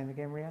 power. Same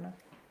again, Riana.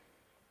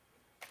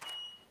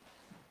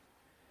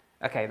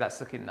 Okay, that's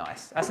looking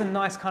nice. That's a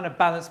nice kind of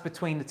balance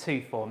between the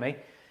two for me.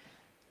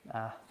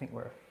 I think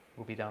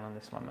we'll be done on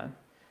this one, man.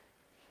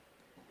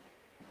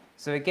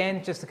 So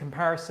again, just a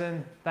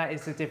comparison, that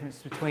is the difference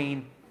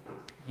between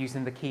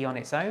using the key on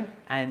its own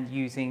and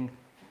using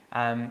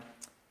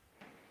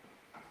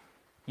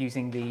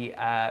the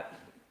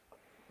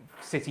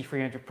City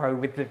 300 Pro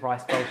with the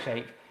rice bowl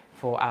shape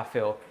for our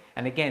fill.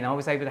 And again, I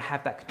was able to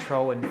have that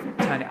control and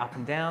turn it up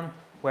and down,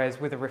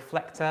 whereas with a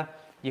reflector,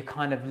 you're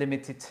kind of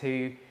limited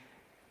to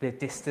the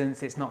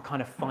distance. It's not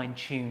kind of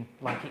fine-tuned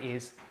like it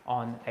is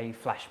on a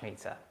flash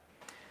meter.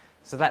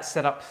 So that's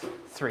setup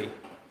 3,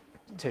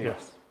 2.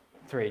 Yes.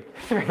 Three.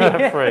 Three.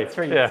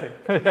 Three. Yeah, Two.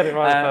 we had it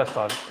right the first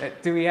time.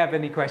 Do we have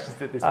any questions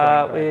at this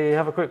point? We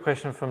have a quick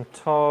question from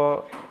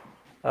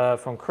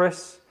from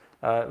Chris,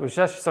 which is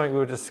actually something we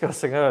were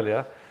discussing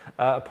earlier.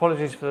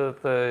 Apologies for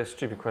the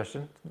stupid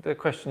question. The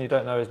question you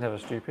don't know is never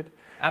stupid.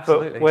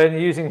 Absolutely. But when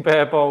using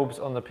bare bulbs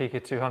on the Pico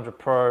 200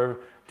 Pro,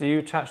 do you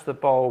attach the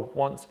bulb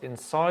once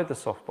inside the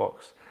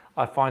softbox?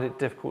 I find it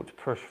difficult to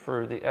push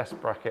through the S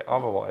bracket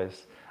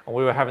otherwise. And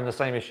we were having the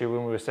same issue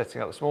when we were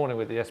setting up this morning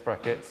with the S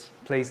brackets.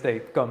 Please do.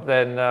 Go on.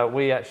 Then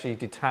we actually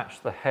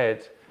detached the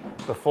head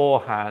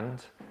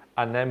beforehand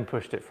and then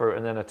pushed it through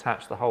and then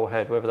attached the whole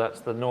head, whether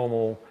that's the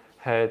normal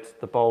head,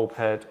 the bulb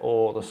head,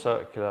 or the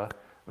circular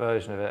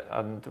version of it.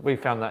 And we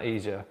found that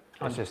easier.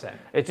 100%.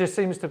 It just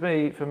seems to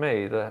be, for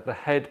me, the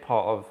head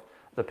part of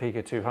the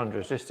Pico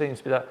 200 just seems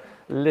to be that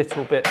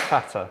little bit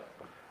fatter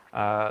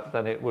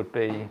than it would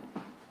be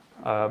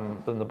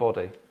than the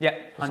body. Yeah,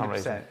 for some 100%.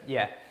 reason.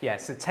 Yeah.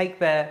 So take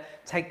the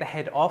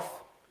head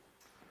off,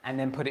 and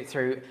then put it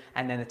through,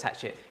 and then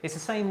attach it. It's the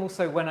same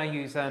also when I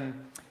use a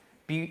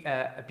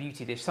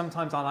beauty dish.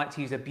 Sometimes I like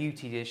to use a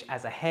beauty dish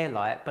as a hair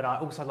light, but I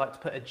also like to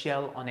put a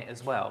gel on it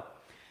as well.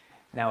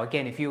 Now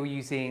again, if you're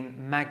using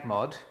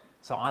Magmod,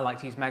 so I like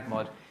to use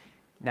Magmod.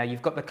 Now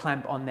you've got the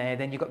clamp on there,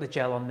 then you've got the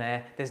gel on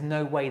there. There's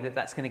no way that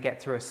that's going to get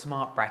through a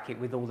smart bracket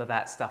with all of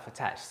that stuff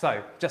attached.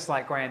 So just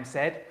like Graham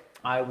said,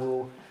 I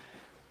will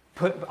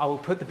put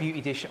the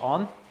beauty dish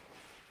on,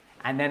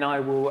 and then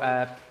I will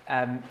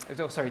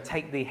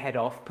take the head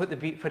off, put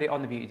it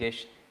on the beauty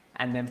dish,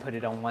 and then put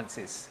it on once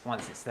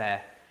it's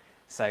there.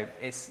 So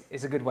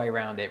it's a good way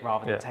around it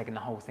rather than taking the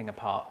whole thing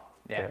apart.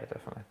 Yeah,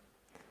 definitely.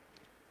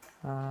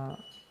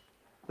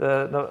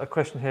 A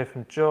question here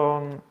from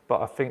John,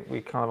 but I think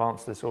we kind of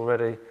answered this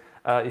already.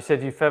 You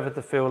said you feathered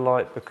the fill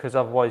light because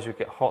otherwise you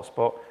get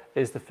hotspot.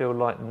 Is the fill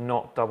light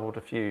not double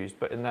diffused?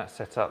 But in that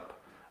setup,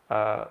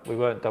 we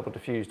weren't double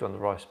diffused on the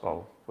rice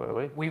bowl,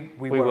 were we?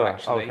 We were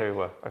actually. Okay, we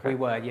were. Okay. We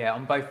were, yeah.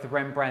 On both the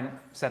Rembrandt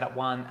setup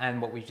 1 and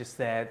what we just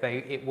there,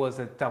 it was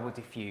a double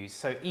diffuse.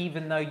 So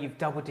even though you've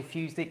double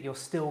diffused it, you're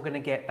still going to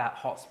get that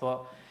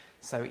hotspot.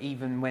 So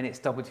even when it's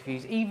double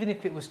diffused, even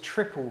if it was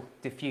triple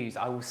diffused,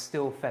 I will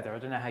still feather. I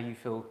don't know how you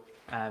feel,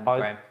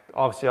 Graham.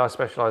 Obviously, I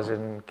specialise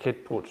in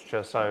kid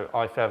portraiture, so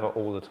I feather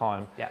all the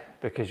time. Yeah.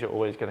 Because you're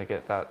always going to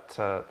get that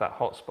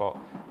hot spot.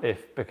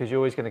 Because you're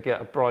always going to get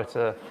a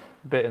brighter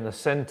bit in the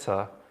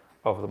centre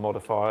of the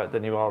modifier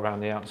than you are around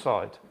the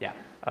outside. Yeah.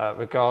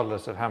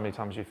 Regardless of how many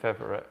times you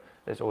feather it,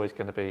 there's always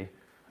going to be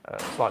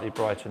slightly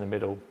brighter in the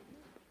middle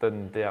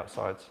than the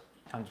outsides.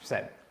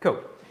 100%.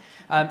 Cool.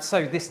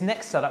 So this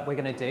next setup we're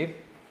going to do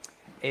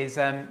is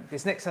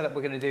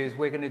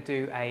we're going to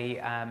do a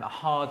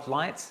hard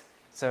light.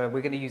 So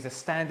we're going to use a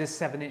standard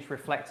 7-inch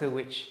reflector,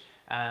 which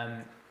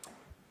Dan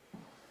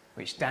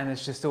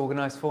has just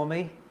organised for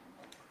me.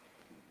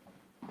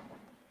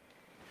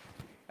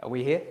 Are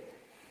we here?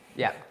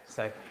 Yeah.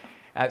 So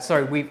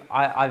sorry,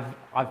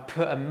 I've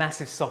put a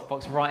massive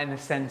softbox right in the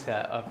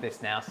centre of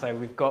this now. So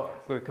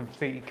we're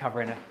completely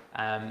covering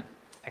a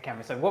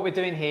camera. So what we're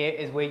doing here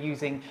is we're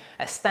using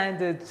a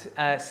standard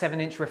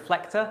 7-inch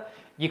reflector.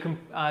 You can,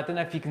 I don't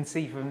know if you can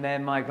see from there,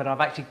 Mike, but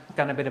I've actually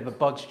done a bit of a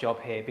bodge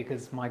job here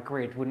because my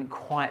grid wouldn't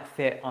quite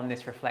fit on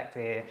this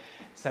reflector here.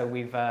 So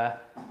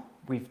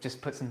we've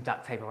just put some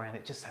duct tape around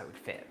it just so it would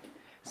fit.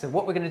 So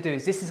what we're going to do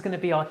is this is going to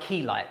be our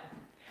key light,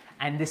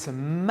 and this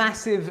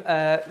massive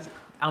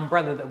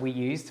umbrella that we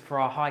used for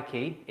our high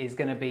key is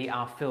going to be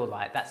our fill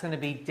light. That's going to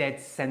be dead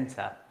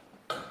center.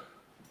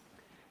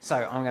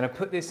 So I'm going to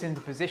put this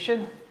into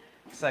position.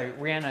 So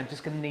Riana, I'm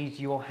just going to need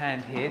your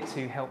hand here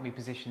to help me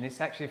position this.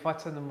 Actually, if I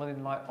turn the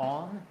modeling light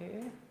on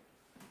here,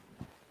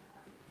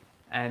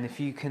 and if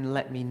you can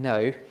let me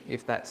know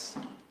if that's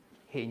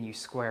hitting you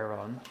square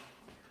on.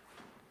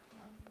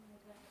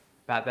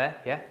 About there,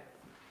 yeah?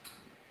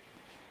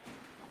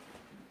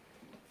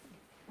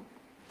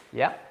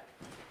 Yeah.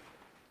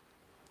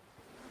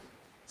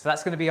 So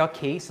that's going to be our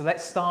key. So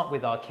let's start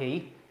with our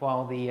key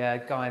while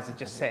the guys are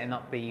just setting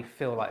up the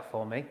fill light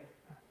for me.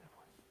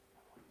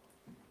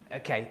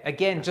 Okay,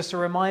 again, just a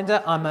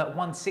reminder, I'm at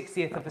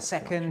 1/60th of a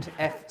second,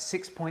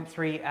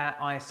 f6.3 at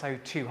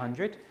ISO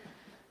 200.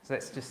 So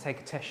let's just take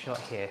a test shot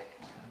here.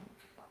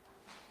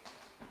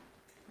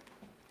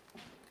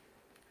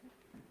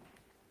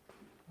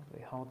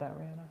 Hold that,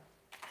 Riana.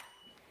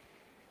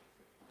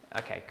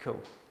 Okay,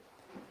 cool.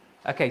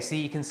 Okay, so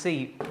you can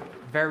see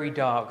very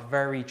dark,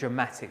 very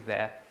dramatic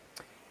there.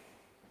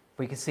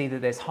 We can see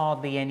that there's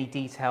hardly any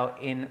detail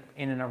in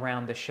and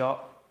around the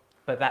shot,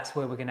 but that's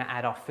where we're going to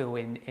add our fill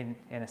in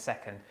a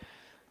second.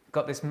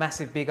 Got this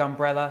massive big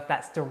umbrella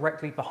that's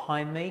directly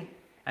behind me,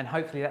 and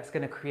hopefully that's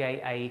going to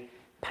create a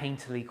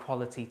painterly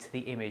quality to the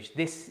image.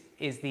 This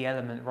is the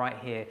element right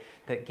here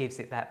that gives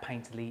it that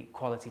painterly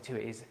quality to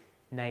it, is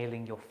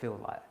nailing your fill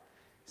light.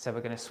 So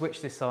we're going to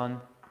switch this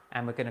on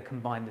and we're going to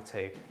combine the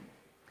two.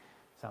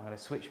 So I'm going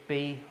to switch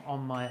B on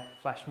my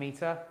flash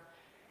meter.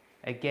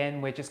 Again,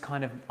 we're just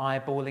kind of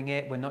eyeballing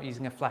it. We're not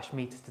using a flash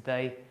meter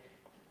today.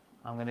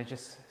 I'm going to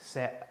just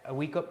set,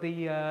 we got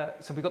the,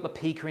 so we got the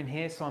peaker in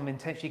here, so I'm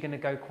intentionally going to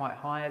go quite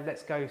high.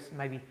 Let's go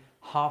maybe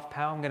half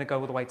power. I'm going to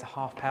go all the way to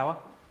half power.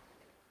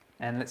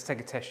 And let's take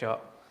a test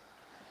shot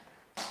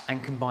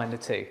and combine the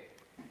two.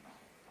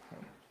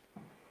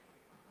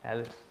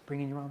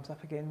 Bringing your arms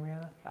up again,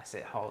 Riana. That's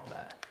it, hold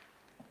that.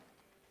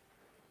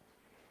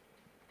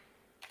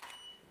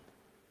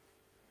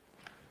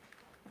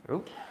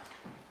 Oh,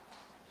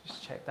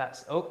 just check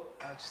that. Oh,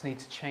 I just need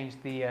to change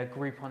the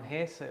group on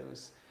here, so it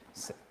was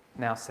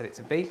now set it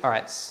to B. All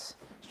right, let's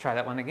try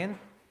that one again.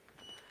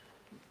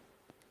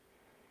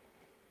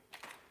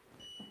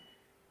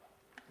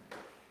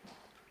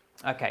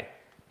 Okay.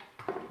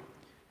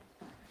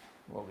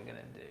 What we're going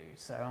to do?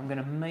 So I'm going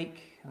to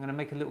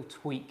make a little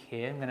tweak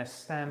here. I'm going to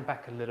stand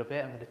back a little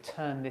bit. I'm going to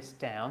turn this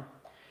down.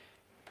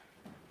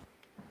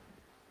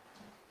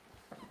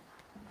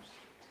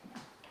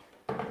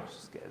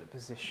 Just get the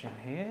position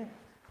here.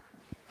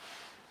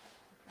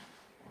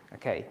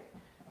 Okay.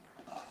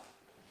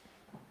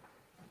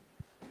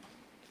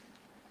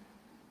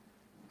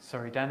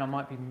 Sorry, Dan, I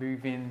might be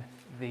moving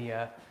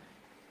the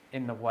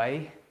in the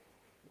way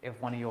of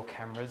one of your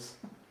cameras.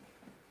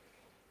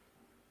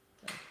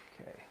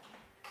 Okay.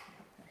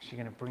 Actually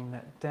going to bring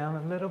that down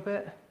a little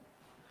bit.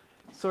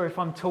 Sorry if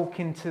I'm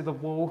talking to the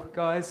wall,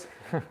 guys.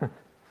 I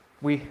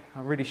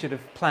really should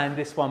have planned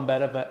this one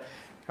better, but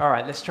all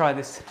right, let's try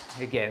this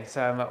again.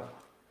 So I'm at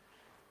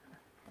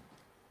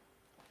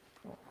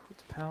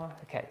power.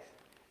 Okay.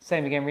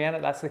 Same again,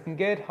 Riana. That's looking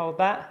good. Hold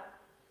that.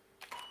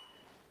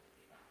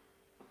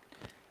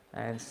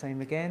 And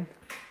same again.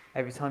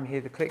 Every time you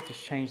hear the click,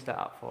 just change that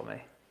up for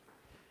me.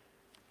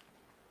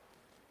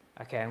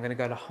 Okay, I'm going to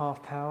go to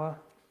half power.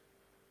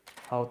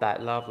 Hold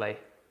that, lovely.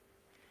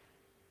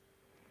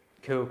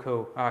 Cool,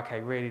 cool. Okay,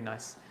 really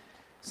nice.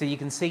 So you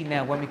can see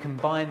now when we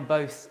combine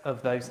both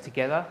of those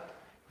together,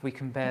 if we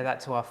compare that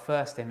to our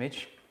first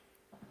image,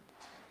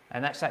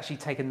 and let's actually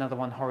take another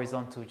one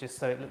horizontal just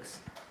so it looks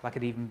like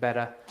an even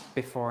better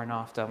before and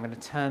after. I'm going to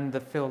turn the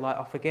fill light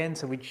off again,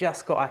 so we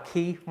just got our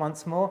key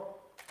once more.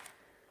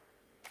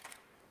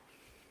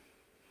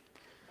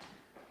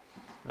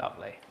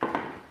 Lovely.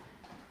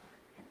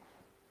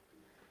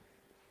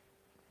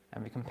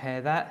 And we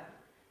compare that.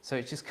 So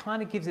it just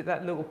kind of gives it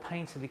that little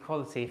painterly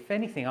quality. If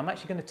anything, I'm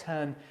actually going to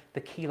turn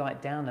the key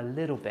light down a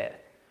little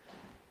bit.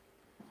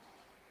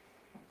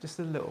 Just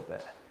a little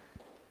bit.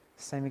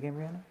 Same again,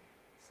 Riana.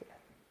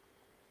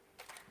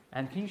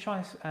 And can you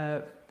try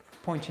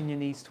pointing your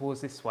knees towards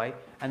this way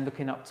and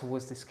looking up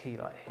towards this key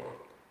light here.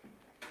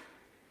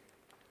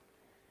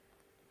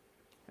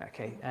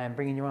 Okay, and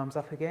bringing your arms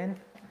up again.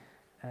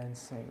 And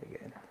same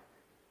again.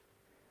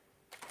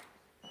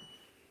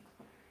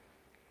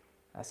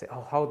 That's it. Oh,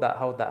 hold that,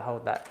 hold that,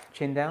 hold that.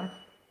 Chin down.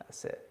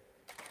 That's it.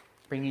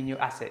 Bring in your,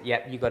 that's it.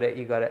 Yep, you got it,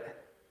 you got it.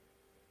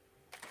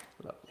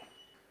 Lovely.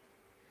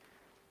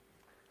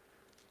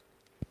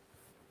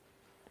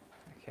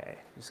 Okay,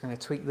 just going to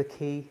tweak the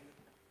key.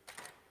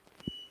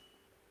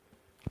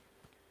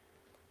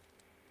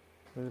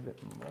 A little bit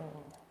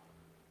more.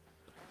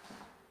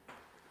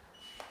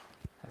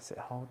 That's it,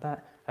 hold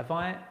that.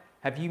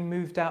 Have you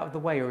moved out of the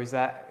way, or is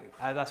that,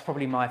 that's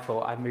probably my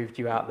fault, I moved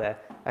you out there.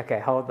 Okay,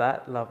 hold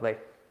that, lovely.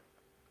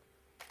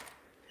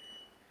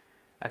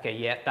 Okay,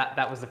 yeah,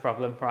 that was the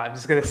problem. Right, I'm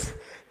just going to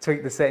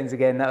tweak the settings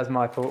again. That was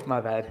my fault,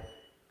 my bad.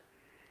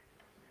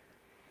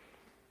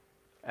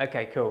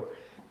 Okay, cool.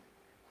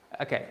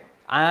 Okay,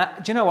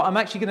 do you know what? I'm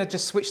actually going to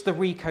just switch the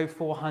Ricoh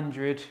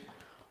 400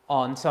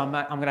 on. So I'm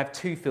going to have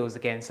two fills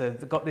again. So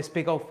I've got this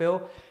big old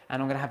fill,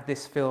 and I'm going to have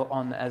this fill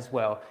on as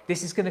well.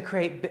 This is going to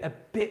create a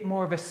bit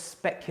more of a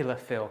specular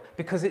fill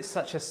because it's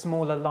such a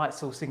smaller light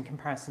source in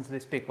comparison to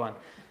this big one.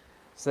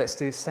 So let's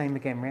do the same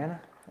again, Riana.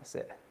 That's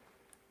it.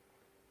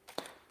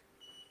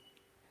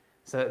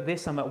 So at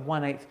this, I'm at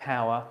 1/8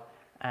 power,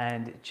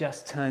 and it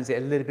just turns it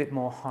a little bit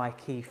more high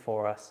key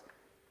for us.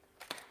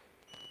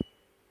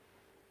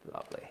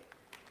 Lovely.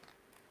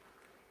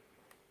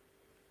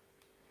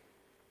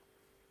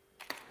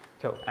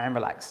 Cool, and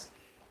relax.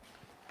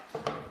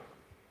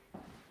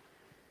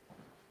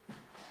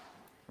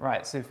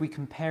 Right, so if we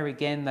compare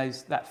again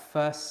that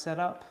first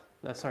setup,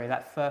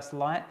 that first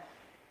light,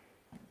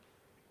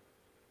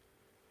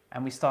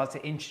 and we start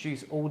to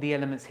introduce all the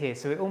elements here.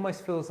 So it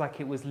almost feels like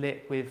it was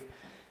lit with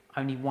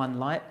only one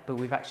light, but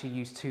we've actually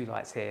used two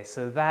lights here.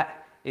 So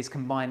that is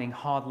combining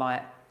hard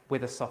light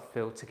with a soft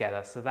fill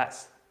together. So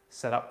that's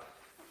setup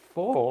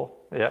 4? 4,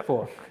 yeah.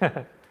 4.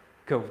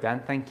 Cool,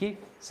 Dan, thank you.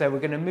 So we're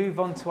going to move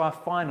on to our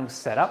final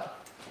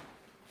setup.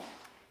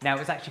 Now, it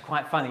was actually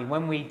quite funny.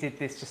 When we did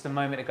this just a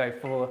moment ago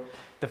for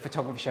the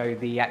photography show,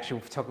 the actual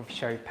photography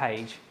show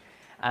page,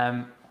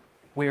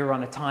 we were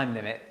on a time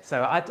limit.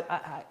 So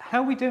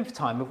how are we doing for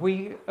time? Not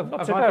too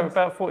bad,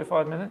 about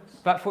 45 minutes.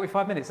 About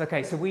 45 minutes,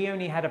 okay. So we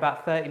only had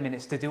about 30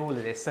 minutes to do all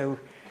of this. So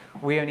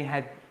we only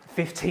had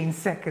 15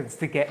 seconds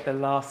to get the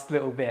last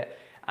little bit.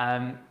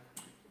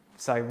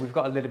 So we've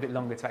got a little bit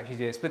longer to actually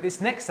do this. But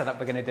this next setup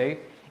we're going to do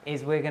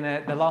is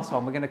the last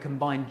one, we're going to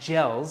combine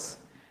gels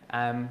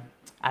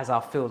as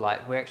our fill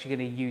light. We're actually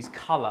going to use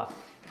colour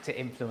to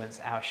influence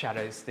our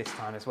shadows this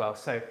time as well.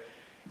 So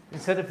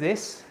instead of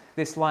this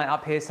light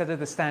up here, instead of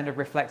the standard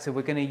reflector,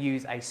 we're going to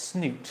use a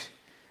snoot.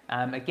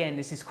 Again,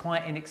 this is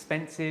quite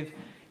inexpensive.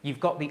 You've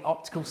got the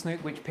optical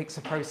snoot, which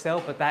Pixar Pro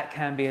sell, but that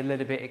can be a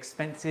little bit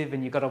expensive,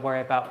 and you've got to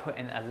worry about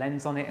putting a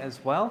lens on it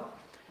as well.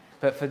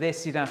 But for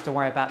this, you don't have to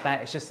worry about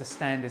that. It's just a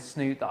standard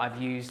snoot that I've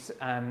used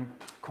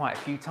quite a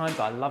few times.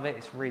 I love it.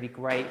 It's really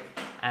great.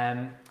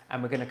 And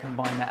we're going to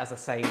combine that, as I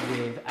say,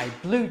 with a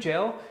blue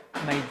gel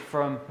made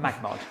from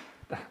Magmod.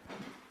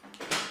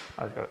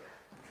 I've got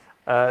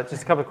it.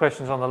 Just a couple of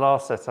questions on the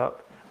last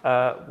setup.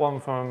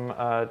 One from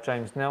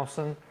James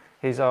Nelson.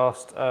 He's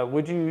asked, how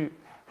would you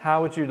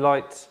have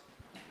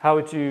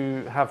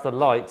the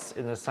lights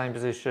in the same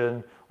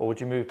position, or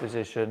would you move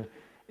position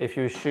if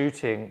you were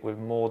shooting with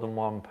more than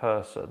one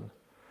person?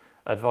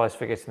 Advice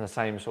for getting the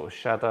same sort of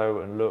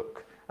shadow and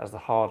look as the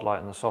hard light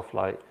and the soft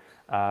light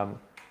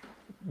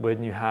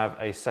when you have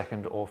a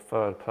second or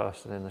third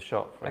person in the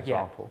shot, for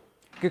example.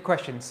 Good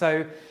question.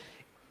 So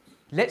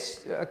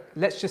let's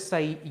just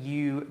say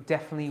you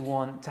definitely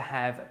want to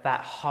have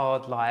that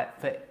hard light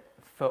for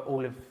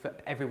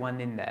everyone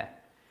in there.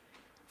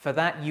 For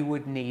that, you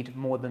would need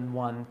more than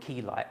one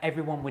key light.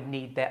 Everyone would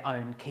need their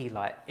own key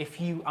light.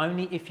 If you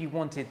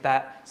wanted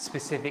that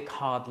specific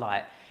hard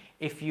light.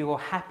 If you're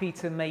happy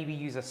to maybe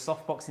use a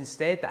softbox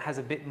instead that has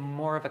a bit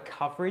more of a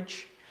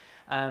coverage,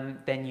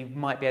 then you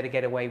might be able to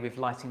get away with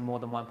lighting more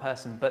than one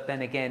person. But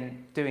then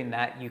again, doing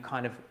that, it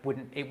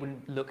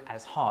wouldn't look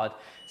as hard.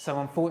 So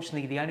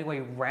unfortunately, the only way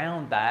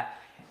around that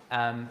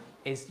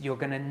is you're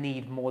going to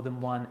need more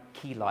than one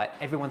key light.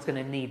 Everyone's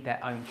going to need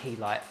their own key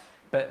light.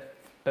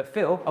 But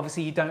fill,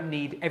 obviously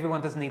everyone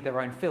doesn't need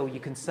their own fill. You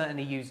can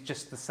certainly use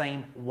just the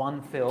same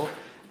one fill,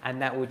 and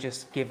that will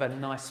just give a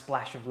nice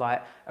splash of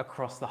light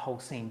across the whole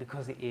scene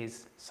because it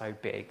is so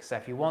big. So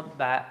if you want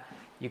that,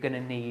 you're going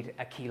to need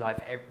a key light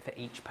for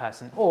each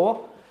person,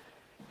 or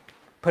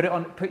put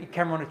your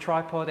camera on a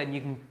tripod and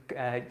you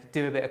can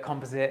do a bit of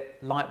composite,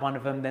 light one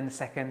of them, then the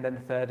second, then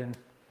the third, and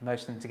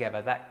merge them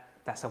together.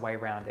 That's a way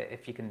around it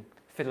if you can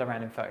fiddle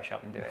around in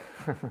Photoshop and do it.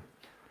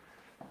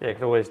 Yeah, you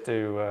could always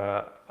do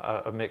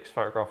a mixed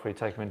photograph where you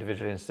take them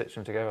individually and stitch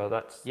them together.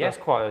 That's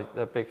quite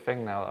a big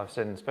thing now that I've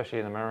seen, especially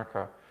in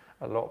America.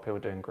 A lot of people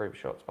doing group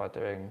shots by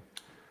doing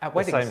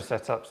the same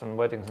setups and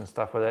weddings and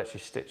stuff where they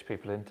actually stitch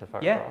people into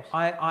photographs.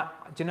 Yeah,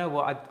 do you know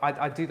what?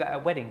 I do that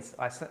at weddings.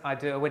 I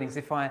do it at weddings.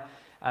 If I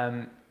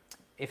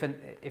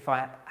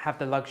have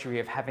the luxury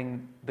of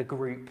having the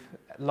group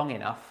long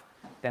enough,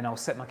 then I'll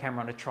set my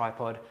camera on a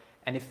tripod.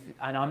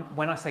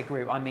 When I say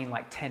group, I mean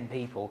like 10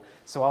 people.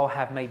 So I'll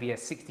have maybe a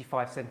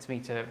 65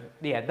 centimeter,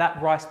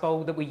 that rice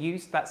bowl that we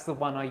use, that's the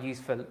one I use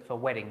for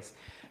weddings.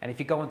 And if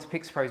you go onto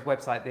Pixar's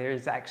website, there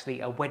is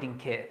actually a wedding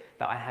kit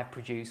that I have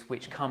produced,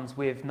 which comes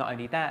with not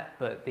only that,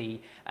 but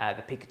the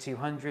Pica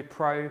 200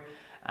 Pro.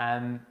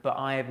 But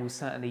I will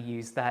certainly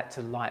use that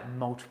to light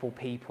multiple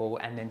people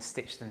and then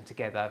stitch them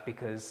together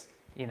because,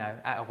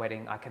 at a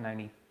wedding, I can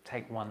only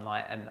take one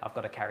light and I've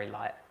got to carry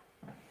light.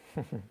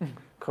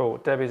 Cool.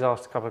 Debbie's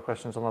asked a couple of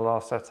questions on the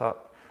last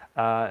setup.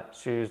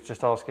 She was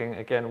just asking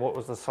again, what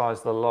was the size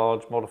of the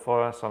large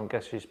modifier? So I'm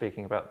guessing she's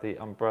speaking about the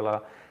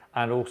umbrella.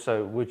 And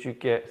also, would you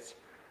get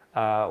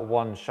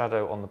one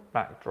shadow on the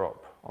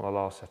backdrop on the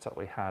last setup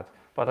we had?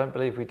 But I don't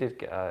believe we did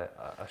get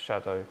a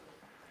shadow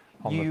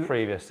on the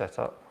previous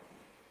setup.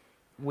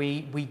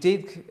 We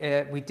did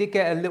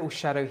get a little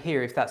shadow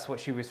here, if that's what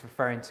she was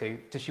referring to.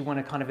 Does she want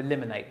to kind of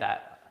eliminate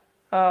that?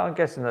 I'm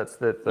guessing that's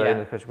the end of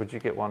the question. Would you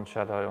get one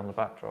shadow on the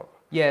backdrop?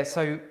 Yeah,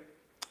 so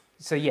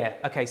yeah,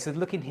 okay, so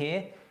looking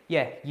here,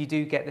 yeah, you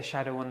do get the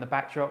shadow on the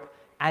backdrop.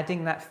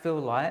 Adding that fill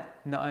light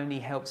not only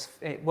helps,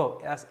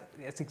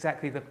 that's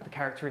exactly the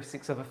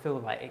characteristics of a fill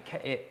light.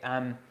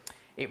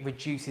 It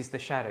reduces the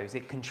shadows,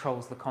 it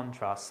controls the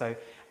contrast. So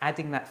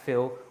adding that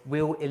fill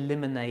will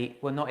eliminate,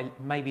 well,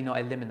 maybe not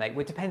eliminate,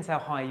 well, it depends how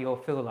high your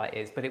fill light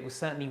is, but it will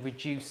certainly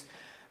reduce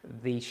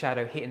the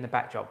shadow hitting the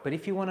backdrop. But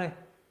if you want to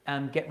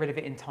get rid of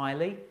it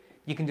entirely,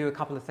 you can do a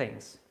couple of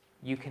things.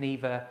 You can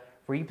either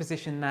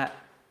reposition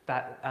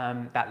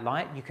that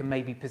light. You can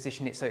maybe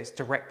position it so it's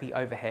directly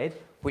overhead,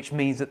 which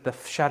means that the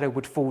shadow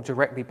would fall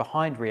directly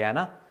behind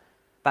Riana.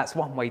 That's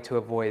one way to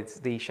avoid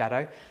the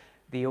shadow.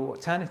 The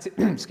alternative,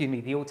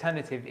 the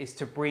alternative is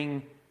to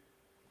bring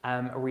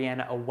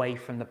Riana away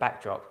from the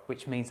backdrop,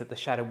 which means that the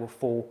shadow will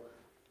fall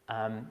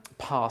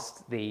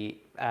past the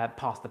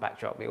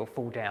backdrop. It will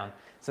fall down.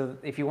 So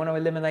if you want to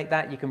eliminate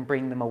that, you can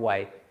bring them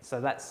away.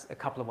 So that's a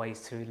couple of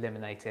ways to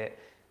eliminate it,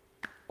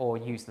 or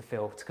use the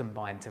fill to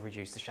combine to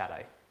reduce the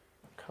shadow.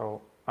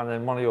 Cool. And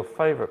then one of your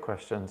favourite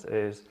questions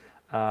is,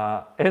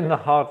 in the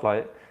hard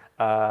light,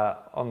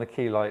 on the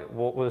key light,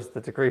 what was the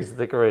degrees of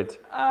the grid?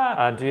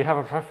 And do you have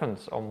a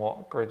preference on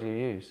what grid you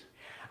use?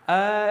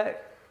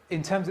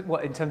 In terms of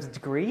what? In terms of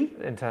degree?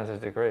 In terms of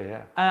degree,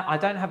 yeah. I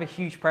don't have a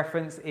huge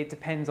preference. It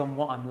depends on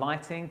what I'm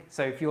lighting.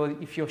 So if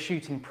you're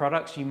shooting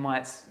products, you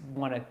might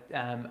want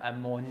a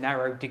more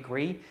narrow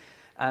degree.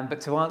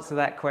 But to answer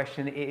that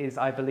question, it is,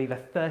 I believe, a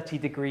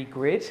 30-degree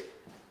grid.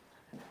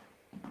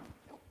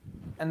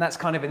 and that's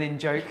kind of an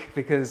in-joke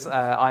because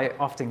I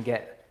often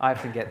get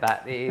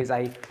that. It's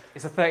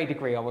a 30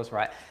 degree, I was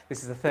right.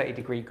 This is a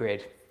 30-degree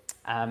grid.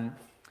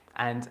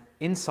 And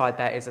inside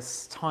that is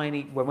a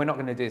tiny, well, we're not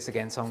going to do this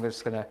again, so I'm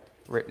just going to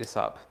rip this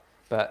up.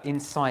 But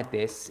inside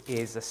this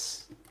is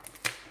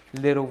a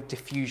little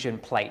diffusion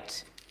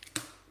plate.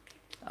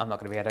 I'm not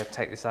going to be able to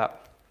take this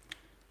up.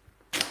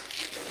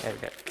 There we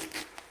go.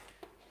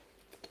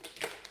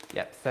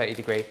 Yep, 30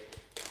 degree.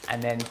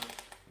 And then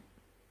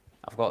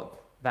I've got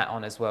that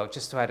on as well,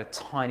 just to add a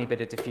tiny bit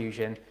of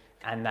diffusion,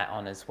 and that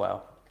on as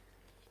well.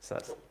 So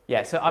that's,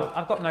 yeah, so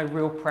I've got no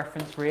real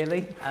preference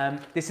really.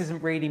 This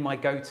isn't really my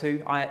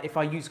go-to. If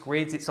I use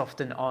grids, it's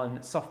often on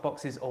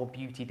softboxes or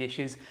beauty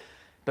dishes.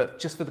 But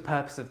just for the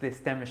purpose of this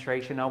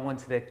demonstration, I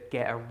wanted to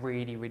get a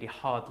really, really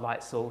hard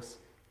light source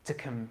to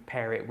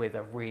compare it with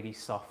a really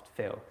soft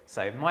fill.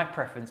 So my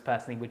preference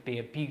personally would be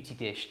a beauty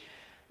dish,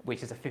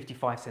 which is a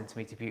 55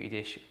 centimeter beauty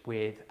dish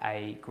with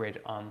a grid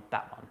on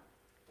that one.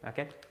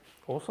 Okay?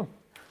 Awesome.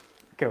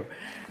 Cool.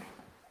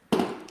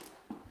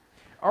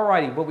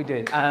 Alrighty, what are we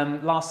doing?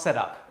 Last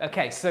setup.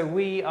 Okay, so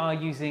we are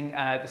using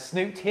the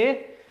snoot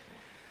here.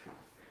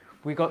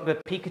 We got the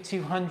Pica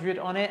 200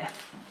 on it.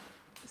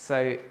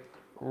 So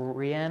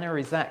Riana,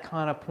 is that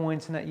kind of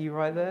pointing at you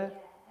right there?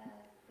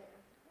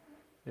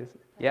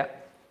 Yeah.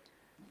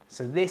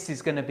 So this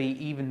is going to be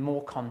even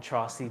more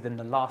contrasty than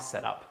the last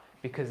setup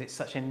because it's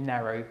such a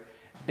narrow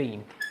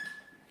beam.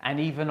 And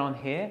even on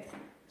here,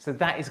 so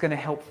that is going to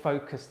help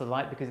focus the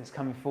light because it's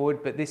coming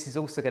forward, but this is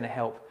also going to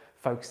help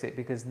focus it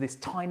because this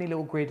tiny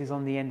little grid is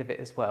on the end of it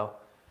as well.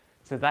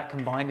 So that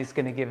combined is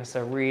going to give us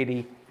a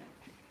really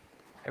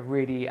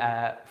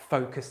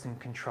focused and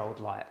controlled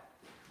light.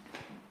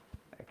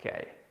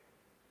 Okay.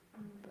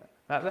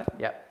 That there?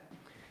 Yep.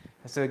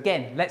 So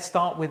again, let's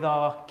start with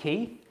our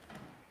key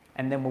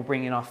and then we'll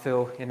bring in our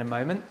fill in a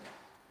moment.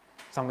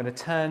 So I'm going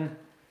to turn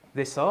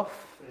this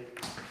off.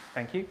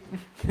 Thank you.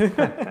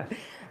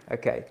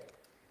 Okay.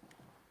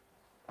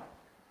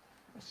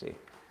 Let's see.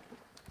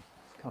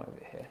 Come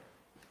over here.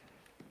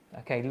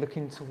 Okay,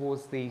 looking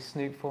towards the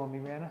snoot for me,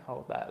 Riana.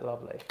 Hold that,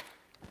 lovely.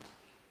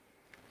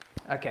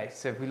 Okay,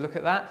 so if we look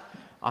at that,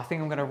 I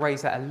think I'm going to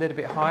raise that a little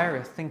bit higher.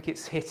 I think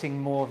it's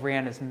hitting more of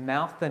Riana's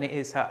mouth than it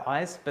is her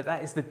eyes, but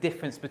that is the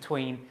difference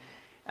between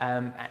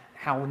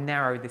how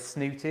narrow this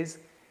snoot is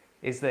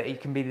that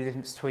it can be the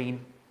difference between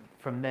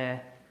from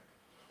there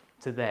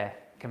to there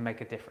can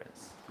make a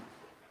difference.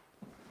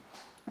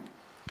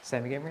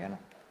 Same again, Riana.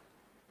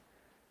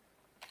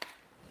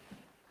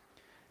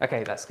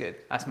 Okay, that's good.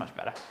 That's much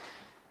better.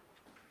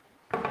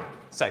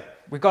 So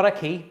we've got our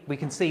key. We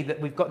can see that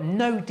we've got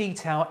no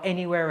detail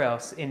anywhere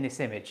else in this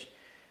image.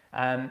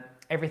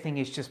 Everything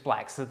is just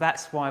black. So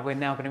that's why we're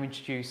now going to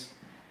introduce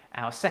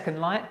our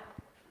second light,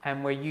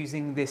 and we're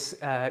using this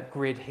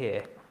grid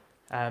here.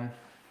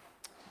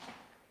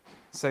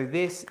 So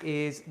this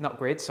is not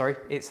grid, sorry,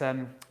 it's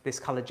this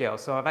color gel.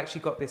 So I've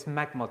actually got this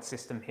MagMod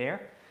system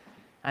here,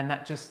 and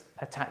that just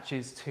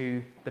attaches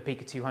to the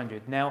Pica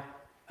 200. Now,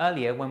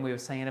 earlier when we were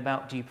saying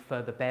about do you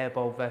prefer the bare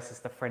bulb versus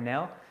the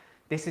Fresnel,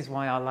 this is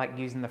why I like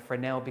using the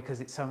Fresnel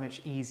because it's so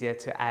much easier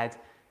to add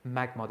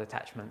MagMod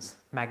attachments,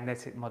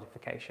 magnetic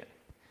modification.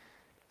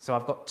 So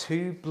I've got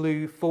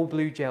two full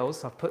blue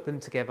gels, I've put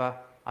them together,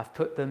 I've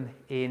put them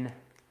in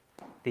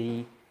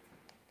the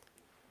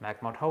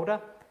MagMod holder,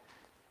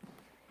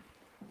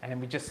 and then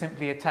we just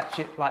simply attach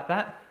it like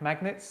that,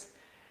 magnets,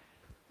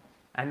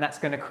 and that's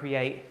going to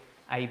create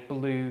a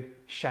blue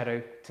shadow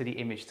to the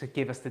image to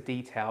give us the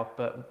detail,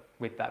 but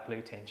with that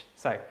blue tinge.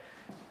 So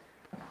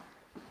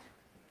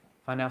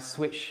if I now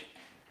switch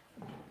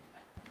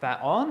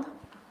that on,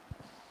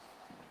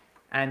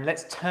 and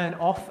let's turn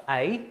off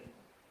A.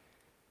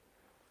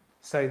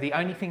 So the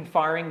only thing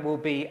firing will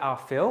be our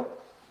fill.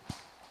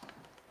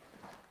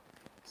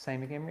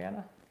 Same again,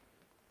 Riana.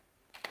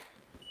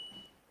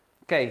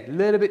 Okay, a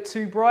little bit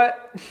too bright.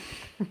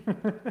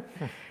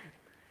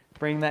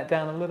 Bring that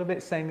down a little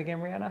bit. Same again,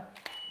 Riana.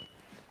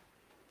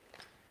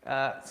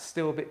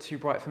 Still a bit too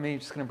bright for me.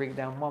 Just going to bring it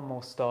down one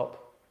more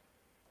stop.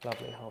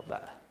 Lovely, hold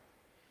that.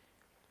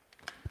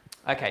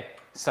 Okay,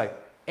 so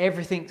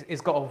everything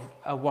has got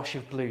a wash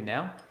of blue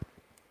now.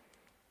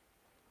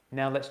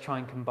 Now let's try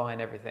and combine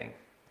everything.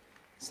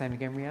 Same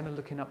again, Riana,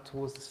 looking up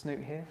towards the snoot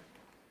here.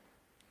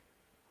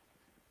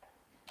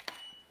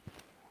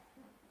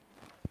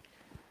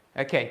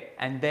 Okay,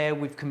 and there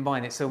we've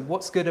combined it. So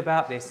what's good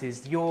about this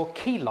is your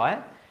key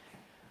light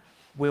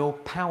will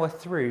power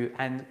through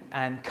and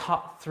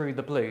cut through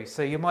the blue.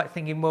 So you might be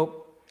thinking,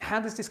 well, how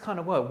does this kind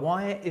of work?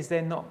 Why is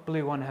there not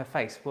blue on her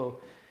face? Well,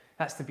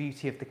 that's the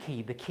beauty of the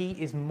key. The key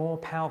is more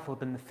powerful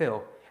than the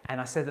fill. And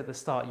I said at the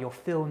start, your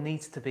fill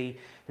needs to be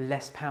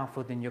less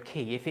powerful than your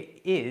key. If it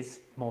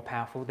is more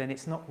powerful, then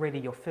it's not really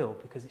your fill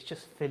because it's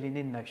just filling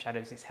in those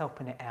shadows. It's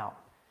helping it out.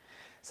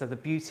 So the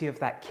beauty of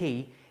that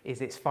key is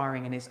it's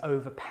firing and it's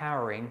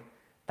overpowering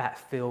that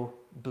fill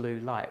blue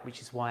light, which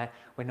is why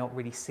we're not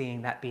really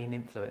seeing that being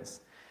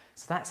influenced.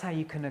 So that's how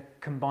you can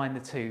combine the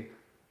two.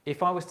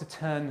 If I was to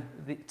turn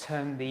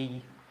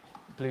the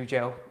blue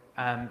gel,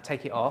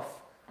 take it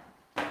off,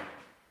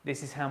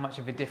 this is how much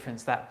of a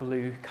difference that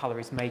blue colour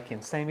is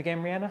making. Same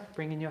again, Riana,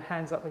 bringing your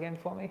hands up again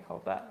for me.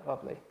 Hold that,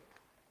 lovely.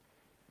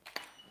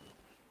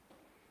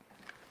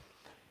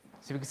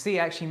 So we can see it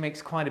actually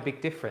makes quite a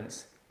big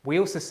difference. We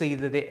also see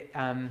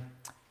that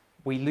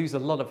we lose a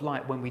lot of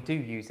light when we do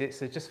use it.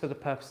 So just for the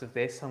purpose of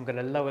this, I'm going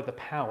to lower the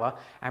power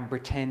and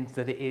pretend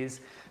that it is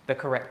the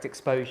correct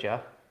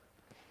exposure.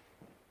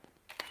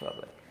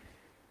 Lovely.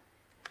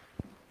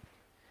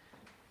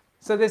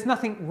 So there's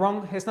nothing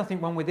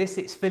wrong with this.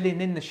 It's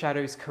filling in the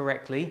shadows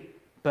correctly,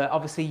 but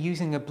obviously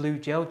using a blue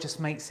gel just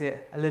makes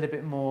it a little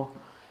bit more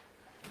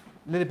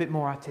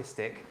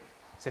artistic.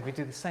 So if we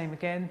do the same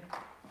again,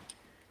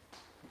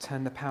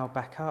 turn the power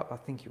back up. I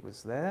think it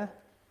was there.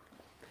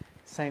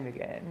 Same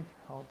again.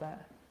 Hold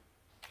that.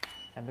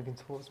 And looking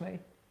towards me.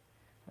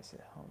 That's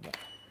it. Hold that.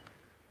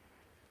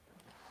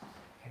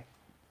 Okay.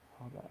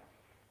 Hold that.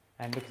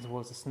 And looking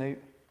towards the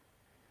snoot.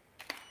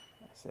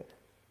 That's it.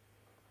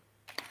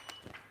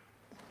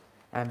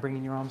 And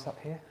bringing your arms up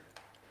here.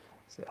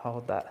 That's it.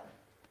 Hold that.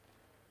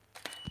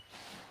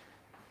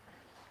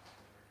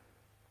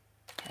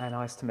 And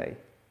eyes to me.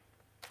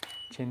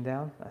 Chin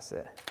down. That's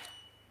it.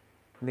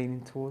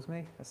 Leaning towards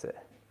me. That's it.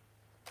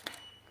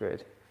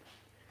 Good.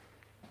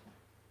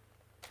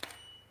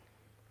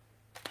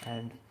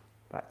 And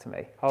back to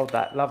me. Hold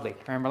that. Lovely.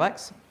 And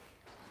relax.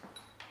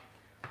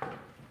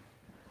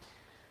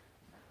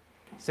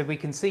 So we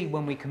can see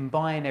when we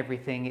combine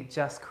everything, it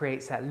just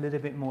creates that little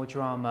bit more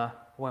drama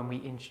when we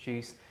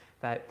introduce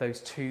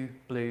those two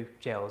blue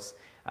gels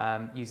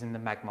using the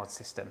MagMod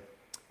system.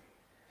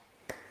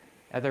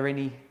 Are there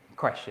any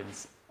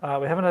questions?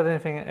 We haven't had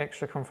anything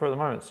extra come through at the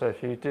moment, so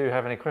if you do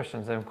have any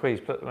questions, then please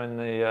put them in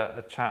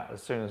the chat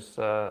as soon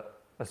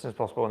as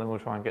possible, and then we'll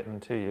try and get them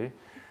to you.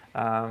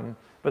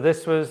 But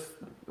this was,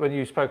 when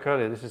you spoke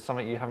earlier, this is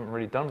something you haven't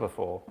really done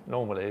before.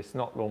 Normally, it's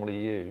not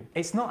normally you.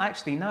 It's not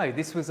actually, no.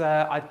 This was,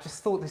 I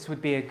just thought this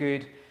would be a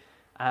good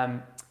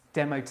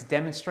demo to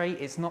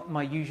demonstrate. It's not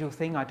my usual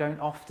thing. I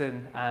don't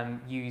often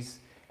use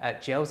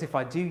gels. If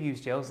I do use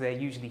gels, they're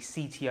usually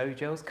CTO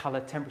gels, color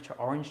temperature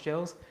orange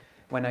gels,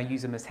 when I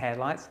use them as hair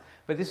lights.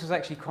 But this was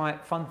actually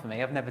quite fun for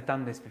me. I've never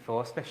done this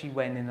before, especially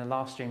when in the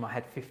last stream I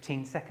had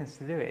 15 seconds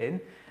to do it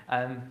in.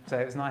 So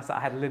it was nice that I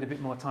had a little bit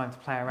more time to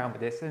play around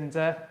with this. And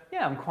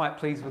yeah, I'm quite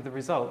pleased with the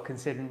result,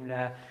 considering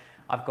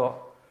I've got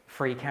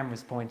 3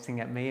 cameras pointing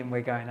at me and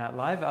we're going out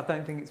live. I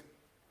don't think it's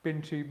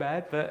been too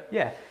bad, but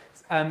yeah.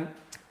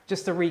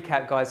 Just to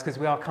recap, guys, because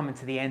we are coming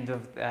to the end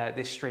of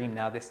this stream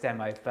now, this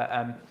demo,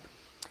 but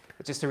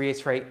just to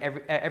reiterate,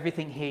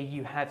 everything here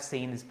you have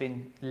seen has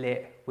been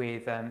lit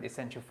with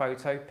Essential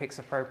Photo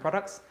Pixel Pro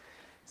products.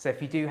 So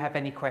if you do have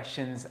any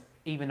questions,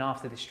 even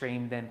after the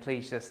stream, then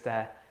please just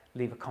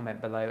leave a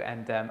comment below,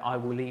 and I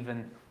will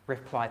even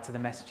reply to the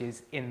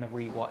messages in the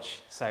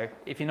rewatch. So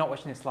if you're not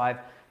watching this live,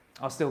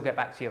 I'll still get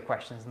back to your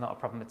questions, not a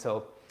problem at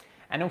all.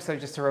 And also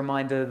just a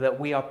reminder that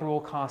we are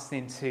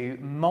broadcasting to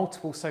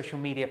multiple social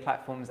media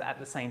platforms at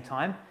the same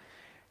time.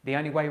 The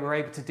only way we're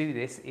able to do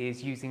this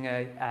is using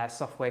a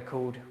software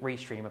called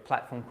RESTREAM, a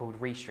platform called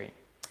RESTREAM.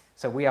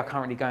 So we are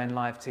currently going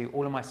live to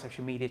all of my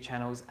social media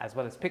channels, as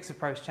well as Pixel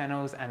Pro's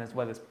channels, and as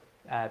well as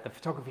the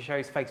Photography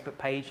Show's Facebook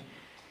page.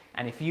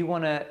 And if you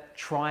want to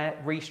try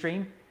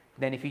RESTREAM,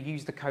 then if you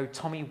use the code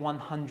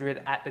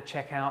Tommy100 at the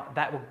checkout,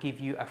 that will give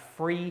you a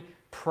free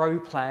Pro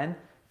plan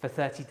for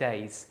 30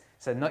 days.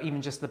 So not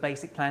even just the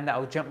basic plan, that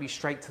will jump you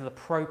straight to the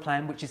Pro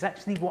plan, which is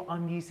actually what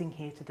I'm using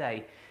here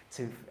today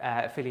to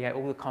affiliate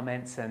all the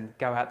comments and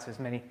go out to as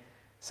many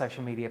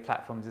social media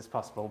platforms as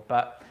possible.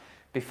 But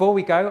before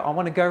we go, I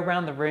want to go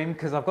around the room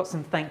because I've got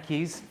some thank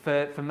yous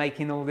for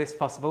making all this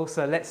possible.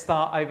 So let's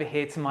start over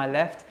here to my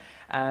left.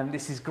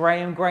 This is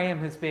Graham. Graham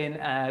has been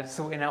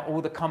sorting out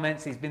all the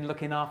comments. He's been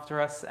looking after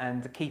us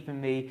and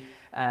keeping me,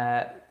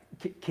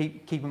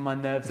 keeping my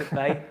nerves at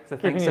bay. So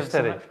keeping you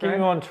steady. Keeping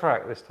you on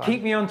track this time.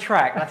 Keep me on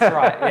track. That's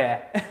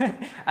right.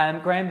 Yeah.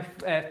 Graham,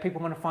 if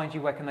people want to find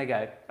you, where can they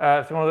go?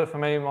 If you want to look for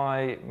me,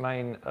 my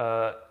main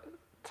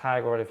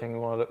tag or anything you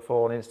want to look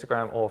for on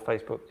Instagram or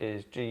Facebook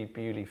is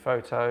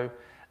gbewleyphoto.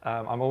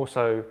 I'm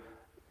also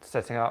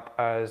setting up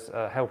as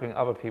helping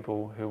other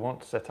people who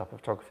want to set up a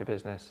photography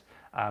business.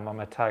 And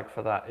my tag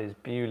for that is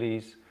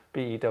Bewleys,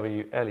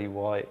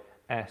 BEWLEYS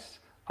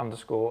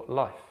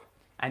 _life.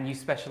 And you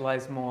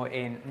specialise more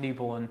in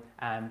newborn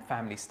and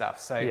family stuff.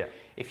 So yeah.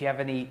 If you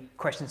have any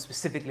questions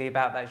specifically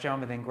about that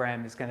genre, then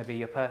Graham is going to be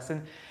your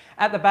person.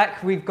 At the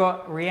back, we've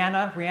got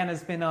Riana.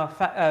 Riana's been our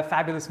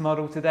fabulous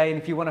model today.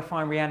 And if you want to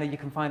find Riana, you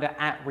can find her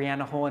at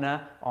Riana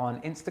Horner on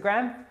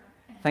Instagram.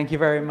 Thank you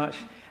very much,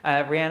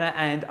 Riana.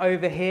 And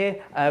over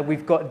here,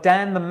 we've got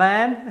Dan the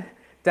man.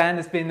 Dan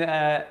has been,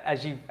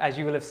 as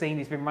you will have seen,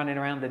 he's been running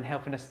around and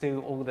helping us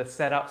do all the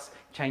setups,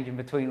 changing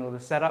between all the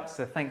setups.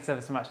 So thanks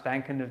ever so much,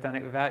 Dan. Couldn't have done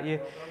it without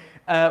you.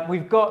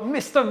 We've got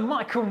Mr.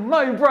 Michael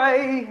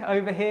Mowbray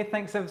over here.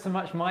 Thanks ever so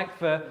much, Mike,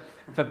 for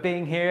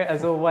being here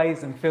as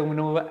always and filming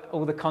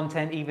all the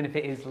content, even if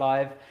it is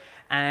live.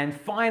 And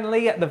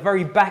finally, at the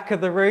very back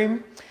of the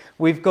room,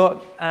 We've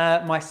got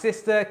my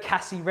sister,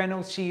 Cassie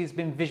Reynolds. She has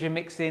been vision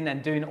mixing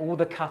and doing all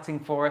the cutting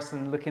for us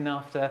and looking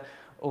after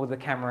all the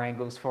camera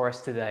angles for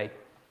us today.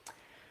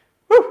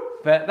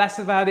 But that's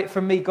about it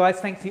from me,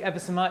 guys. Thank you ever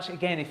so much.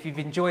 Again, if you've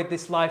enjoyed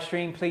this live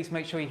stream, please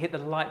make sure you hit the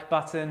like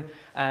button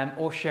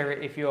or share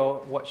it if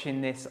you're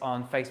watching this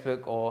on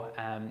Facebook or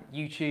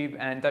YouTube.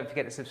 And don't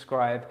forget to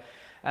subscribe.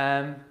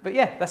 But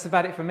yeah, that's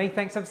about it from me.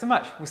 Thanks ever so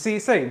much. We'll see you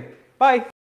soon. Bye.